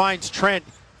 Finds Trent.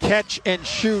 Catch and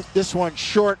shoot. This one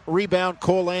short. Rebound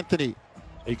Cole Anthony.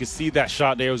 You can see that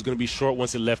shot there was going to be short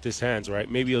once it left his hands, right?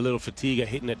 Maybe a little fatigue at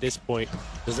hitting at this point.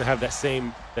 Doesn't have that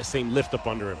same lift up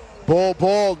under him.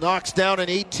 Bol knocks down an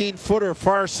 18-footer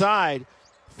far side.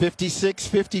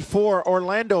 56-54.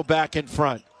 Orlando back in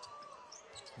front.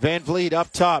 Van Vliet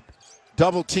up top.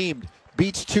 Double teamed.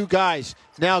 Beats 2 guys.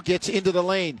 Now gets into the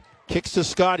lane. Kicks to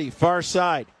Scotty. Far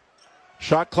side.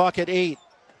 Shot clock at 8.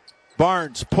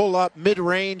 Barnes pull up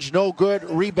mid-range. No good.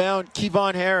 Rebound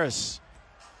Kevon Harris.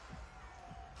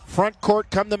 Front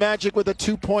court come the Magic with a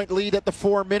 2-point lead at the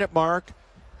 4-minute mark.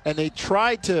 And they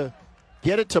tried to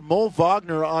get it to Mo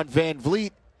Wagner on Van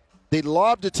Vliet. They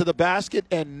lobbed it to the basket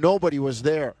and nobody was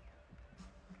there.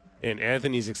 And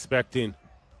Anthony's expecting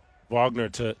Wagner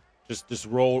to just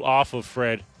roll off of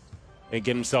Fred and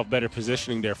get himself better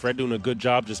positioning there. Fred doing a good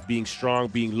job just being strong,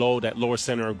 being low, that lower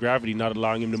center of gravity, not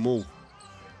allowing him to move.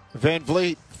 Van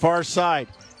Vliet, far side,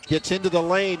 gets into the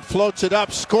lane, floats it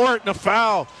up, score it, and a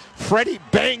foul. Freddie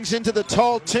bangs into the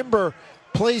tall timber,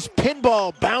 plays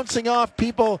pinball, bouncing off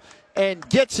people, and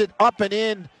gets it up and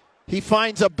in. He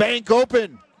finds a bank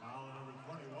open.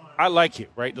 I like it,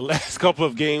 right? The last couple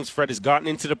of games, Fred has gotten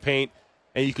into the paint,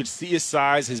 and you could see his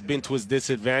size has been to his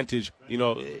disadvantage.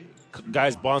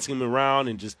 Guys bouncing him around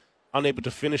and just unable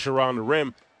to finish around the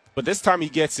rim. But this time he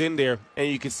gets in there, and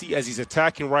you can see as he's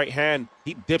attacking right hand,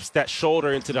 he dips that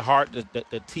shoulder into the heart,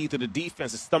 the teeth of the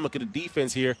defense, the stomach of the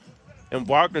defense here. And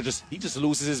Wagner just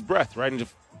loses his breath, right? And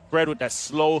just Fred with that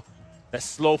slow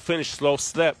finish, slow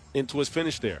step into his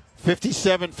finish there.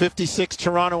 57-56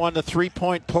 Toronto on the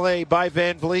 3-point play by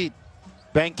Van Vliet.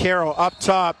 Banchero up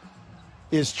top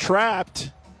is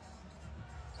trapped.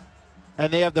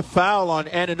 And they have the foul on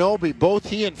Anunoby. Both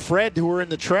he and Fred, who were in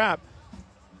the trap,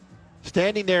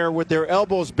 standing there with their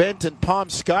elbows bent and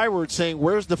palms skyward saying,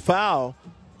 where's the foul?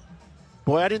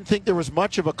 Boy, I didn't think there was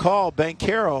much of a call.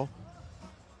 Banchero,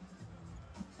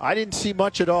 I didn't see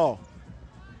much at all.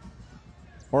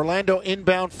 Orlando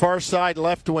inbound far side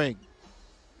left wing.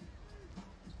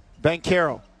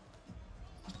 Banchero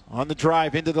on the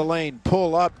drive into the lane.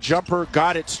 Pull up, jumper,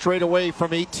 got it straight away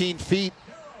from 18 feet.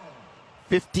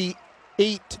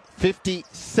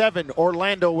 58-57,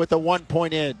 Orlando with a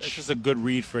 1-point edge. It's just a good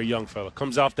read for a young fella.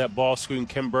 Comes off that ball screen.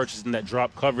 Kem Birch is in that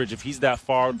drop coverage. If he's that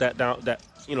far,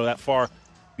 that far,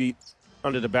 be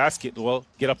under the basket, well,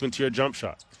 get up into your jump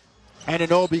shot.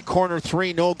 Anunoby, corner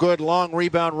three, no good. Long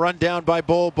rebound, run down by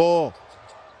Bol.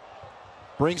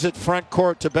 Brings it front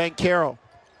court to Banchero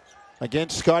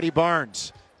against Scotty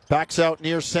Barnes. Backs out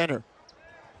near center.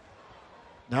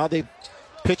 Now they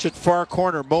pitch it far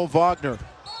corner. Mo Wagner.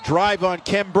 Drive on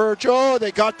Kem Birch. Oh,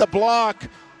 they got the block.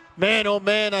 Man, oh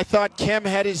man, I thought Kem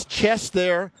had his chest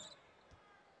there.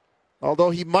 Although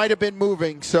he might have been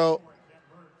moving, so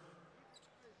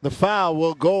the foul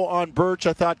will go on Birch.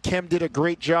 I thought Kem did a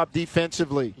great job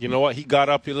defensively. You know what? He got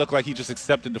up. He looked like he just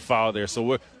accepted the foul there. So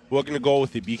we're going to go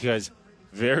with it because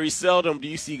very seldom do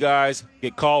you see guys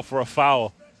get called for a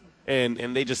foul and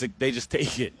they just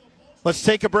take it. Let's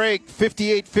take a break.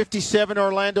 58-57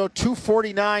 Orlando,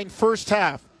 2:49 first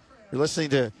half. You're listening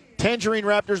to Tangerine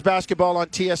Raptors basketball on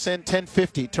TSN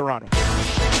 1050 Toronto.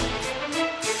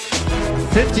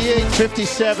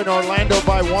 58-57 Orlando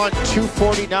by 1,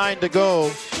 2:49 to go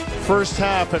first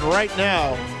half. And right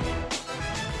now,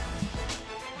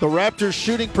 the Raptors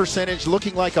shooting percentage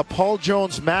looking like a Paul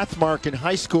Jones math mark in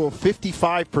high school,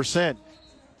 55%.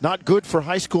 Not good for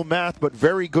high school math, but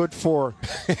very good for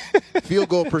field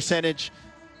goal percentage.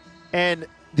 And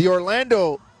the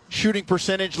Orlando shooting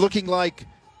percentage looking like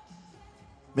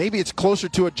maybe it's closer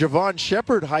to a Javon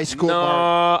Shepard high school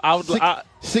mark.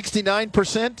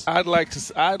 69%? I'd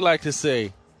like to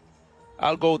say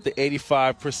I'll go with the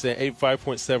 85%,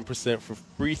 85.7% for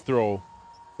free throw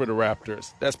for the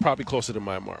Raptors. That's probably closer to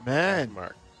my mark.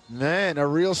 Man, a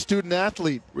real student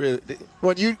athlete. Really,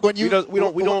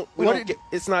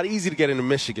 it's not easy to get into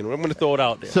Michigan. I'm going to throw it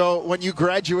out there. So when you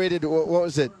graduated, what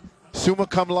was it? Summa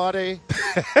cum laude?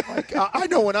 I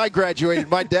know when I graduated,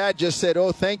 my dad just said,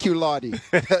 "Oh, thank you, Lottie."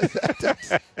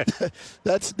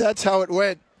 That's how it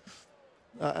went.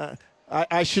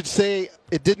 I should say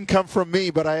it didn't come from me,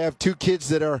 but I have two kids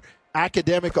that are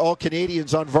academic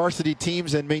All-Canadians on varsity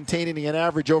teams and maintaining an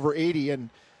average over 80. And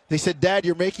they said, "Dad,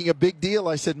 you're making a big deal."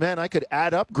 I said, "Man, I could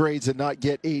add up grades and not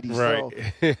get 80.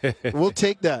 Right. So we'll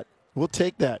take that.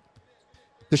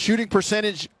 The shooting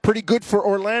percentage pretty good for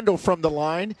Orlando from the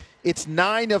line. It's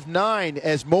 9 of 9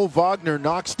 as Mo Wagner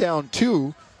knocks down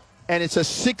 2, and it's a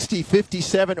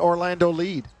 60-57 Orlando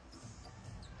lead.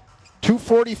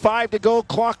 2:45 to go,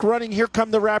 clock running. Here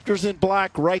come the Raptors in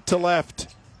black, right to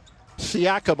left.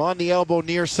 Siakam on the elbow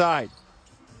near side.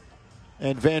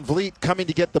 And Van Vliet coming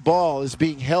to get the ball is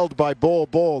being held by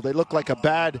Bol. They look like a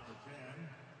bad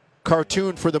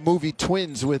cartoon for the movie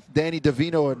Twins with Danny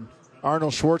DeVito and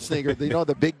Arnold Schwarzenegger. You know,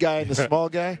 the big guy and the small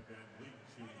guy?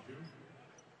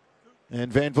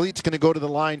 And Van Vliet's going to go to the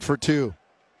line for 2.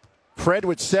 Fred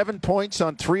with 7 points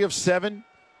on 3 of 7.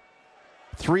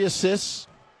 3 assists.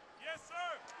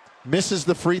 Misses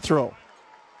the free throw.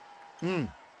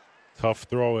 Tough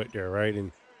throw it there, right?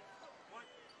 And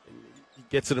he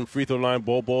gets to them free throw line.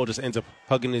 Bol just ends up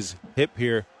hugging his hip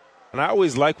here. And I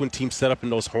always like when teams set up in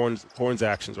those horns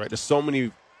actions, right? There's so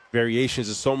many variations.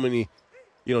 There's so many,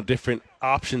 different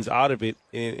options out of it.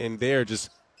 And they're just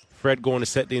Fred going to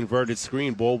set the inverted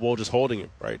screen, Bol just holding him,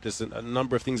 right? There's a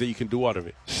number of things that you can do out of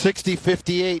it.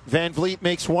 60-58. Van Vliet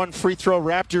makes 1 free throw.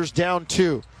 Raptors down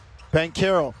 2.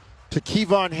 Banchero to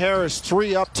Kevon Harris.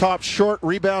 3 up top, short.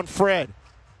 Rebound Fred.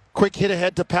 Quick hit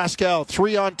ahead to Pascal.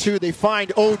 3-on-2. They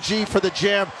find OG for the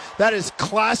jam. That is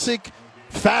classic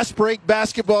fast break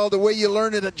basketball, the way you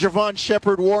learn it at Javon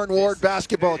Shepard, Warren Ward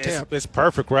basketball camp. It's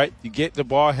perfect, right? You get the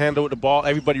ball, handle the ball,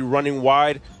 everybody running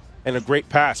wide, and a great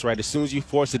pass, right? As soon as you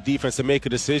force the defense to make a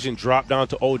decision, drop down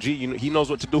to OG, he knows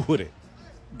what to do with it.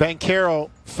 Banchero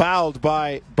fouled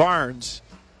by Barnes.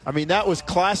 I mean, that was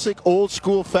classic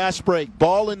old-school fast break.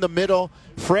 Ball in the middle.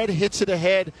 Fred hits it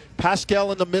ahead.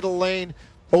 Pascal in the middle lane.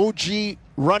 OG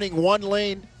running one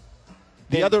lane.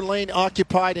 The other lane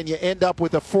occupied, and you end up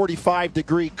with a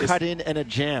 45-degree cut-in and a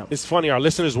jam. It's funny. Our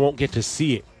listeners won't get to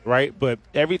see it, right? But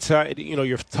every time,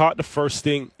 you're taught the first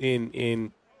thing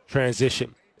in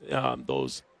transition.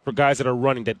 Those for guys that are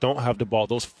running that don't have the ball,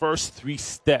 those first 3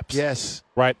 steps, yes,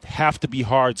 right, have to be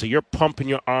hard. So you're pumping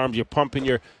your arms, you're pumping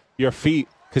your feet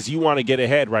because you want to get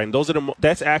ahead, right? And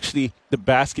that's actually the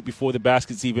basket before the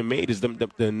basket's even made is the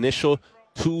initial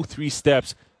 2-3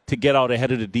 steps to get out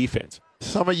ahead of the defense.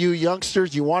 Some of you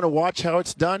youngsters, you want to watch how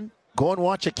it's done? Go and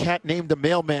watch a cat named the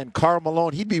Mailman, Karl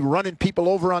Malone. He'd be running people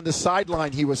over on the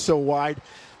sideline. He was so wide.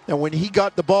 And when he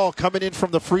got the ball coming in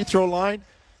from the free throw line,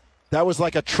 that was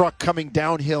like a truck coming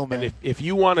downhill, man. And if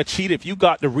you want to cheat, if you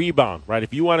got the rebound, right,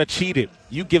 if you want to cheat it,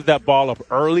 you give that ball up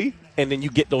early, and then you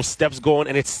get those steps going,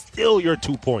 and it's still your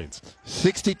 2 points.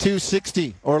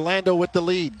 62-60, Orlando with the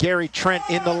lead. Gary Trent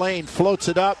in the lane, floats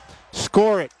it up,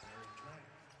 score it.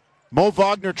 Mo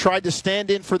Wagner tried to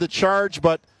stand in for the charge,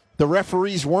 but the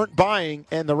referees weren't buying,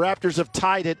 and the Raptors have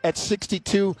tied it at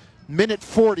 62, minute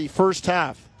 40, first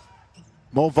half.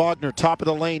 Mo Wagner, top of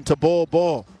the lane to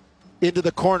Bol. Into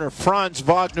the corner. Franz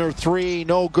Wagner, three,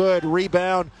 no good.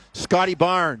 Rebound, Scotty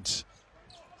Barnes.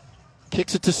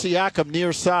 Kicks it to Siakam,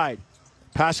 near side.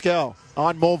 Pascal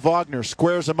on Mo Wagner,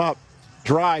 squares him up.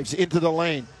 Drives into the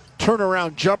lane.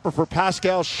 Turnaround jumper for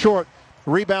Pascal, short.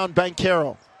 Rebound,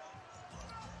 Banchero.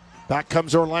 Back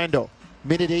comes Orlando.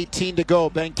 Minute 18 to go.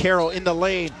 Banchero in the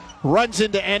lane. Runs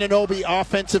into Anunoby.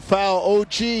 Offensive foul.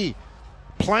 OG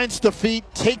plants the feet,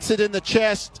 takes it in the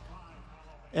chest.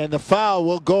 And the foul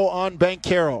will go on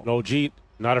Banchero. OG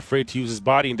not afraid to use his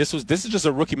body. And this is just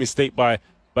a rookie mistake by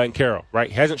Banchero, right?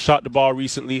 He hasn't shot the ball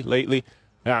lately.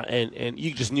 And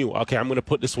you just knew, okay, I'm going to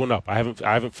put this one up. I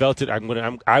haven't felt it.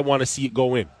 I want to see it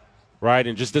go in, right?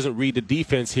 And just doesn't read the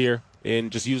defense here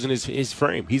and just using his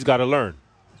frame. He's got to learn.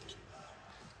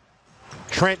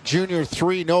 Trent Jr.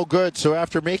 three, no good. So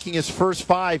after making his first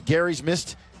five, Gary's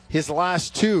missed his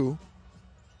last two.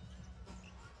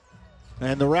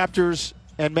 And the Raptors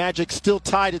and Magic still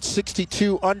tied at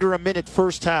 62, under a minute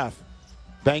first half.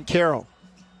 Banchero,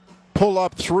 pull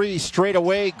up three straight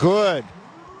away, good.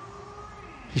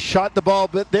 He shot the ball a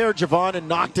bit there, Javon, and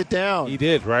knocked it down. He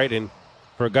did, right? And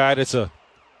for a guy that's a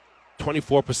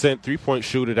 24% three-point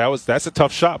shooter, that's a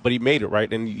tough shot, but he made it,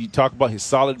 right? And you talk about his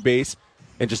solid base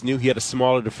and just knew he had a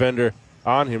smaller defender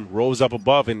on him, rose up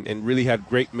above, and really had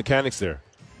great mechanics there.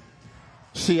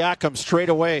 Siakam straight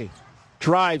away.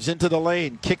 Drives into the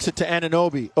lane, kicks it to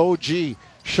Anunoby. OG,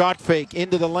 shot fake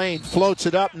into the lane, floats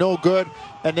it up, no good.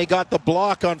 And they got the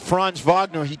block on Franz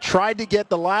Wagner. He tried to get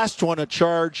the last one a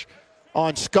charge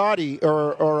on Scotty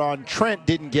or on Trent,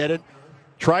 didn't get it.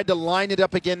 Tried to line it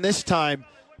up again this time,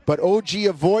 but OG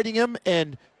avoiding him,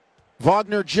 and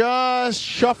Wagner just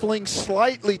shuffling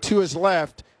slightly to his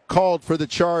left, called for the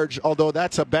charge, although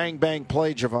that's a bang-bang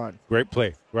play, Javon. Great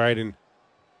play, right? And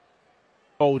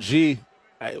OG,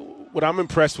 what I'm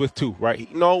impressed with too,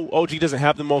 right? No, OG doesn't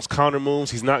have the most counter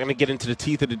moves. He's not going to get into the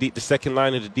teeth of the second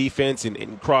line of the defense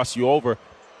and cross you over.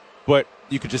 But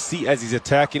you could just see as he's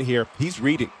attacking here, he's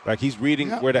reading. Like, he's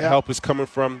reading where the help is coming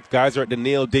from. Guys are at the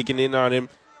nail digging in on him.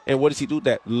 And what does he do?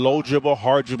 That low dribble,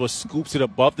 hard dribble, scoops it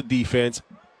above the defense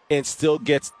and still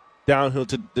gets downhill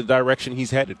to the direction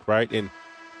he's headed, right? And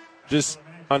just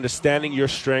understanding your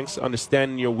strengths,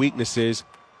 understanding your weaknesses,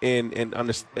 and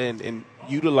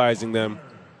utilizing them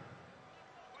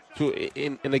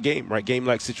in a game, right?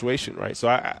 Game-like situation, right? So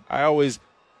I always,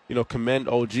 commend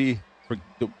OG for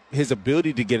his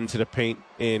ability to get into the paint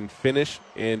and finish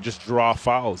and just draw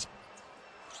fouls.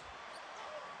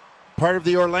 Part of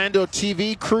the Orlando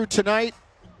TV crew tonight,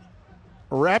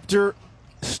 Raptor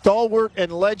stalwart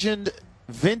and legend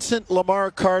Vincent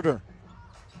Lamar Carter.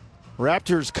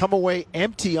 Raptors come away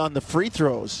empty on the free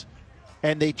throws,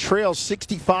 and they trail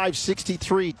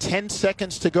 65-63, 10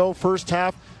 seconds to go first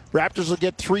half. Raptors will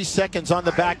get 3 seconds on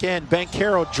the back end.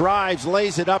 Banchero drives,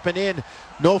 lays it up and in.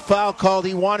 No foul called.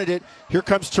 He wanted it. Here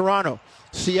comes Toronto.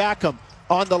 Siakam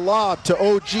on the lob to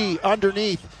OG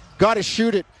underneath. Got to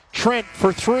shoot it. Trent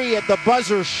for three at the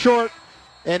buzzer, short.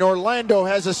 And Orlando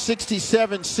has a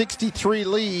 67-63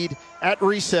 lead at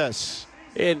recess.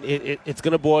 And it's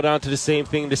going to boil down to the same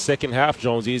thing the second half,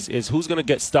 Jones, is who's going to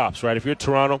get stops, right? If you're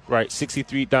Toronto, right,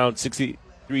 63 down,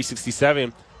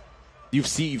 63-67,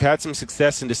 you've had some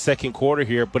success in the second quarter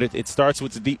here, but it starts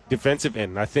with the defensive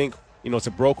end. I think, it's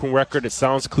a broken record. It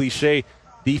sounds cliche.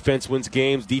 Defense wins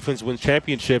games. Defense wins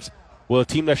championships. Well, a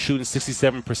team that's shooting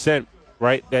 67%,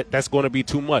 right, that's going to be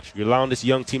too much. You're allowing this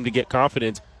young team to get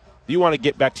confidence. You want to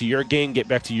get back to your game, get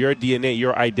back to your DNA,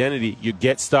 your identity. You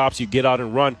get stops, you get out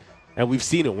and run. And we've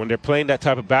seen it. When they're playing that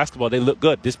type of basketball, they look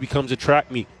good. This becomes a track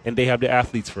meet, and they have the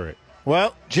athletes for it.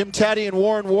 Well, Jim Taddy and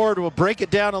Warren Ward will break it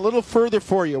down a little further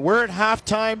for you. We're at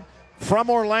halftime from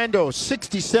Orlando,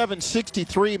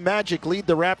 67-63. Magic lead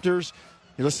the Raptors.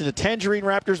 You're listening to Tangerine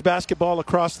Raptors basketball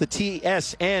across the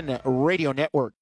TSN radio network.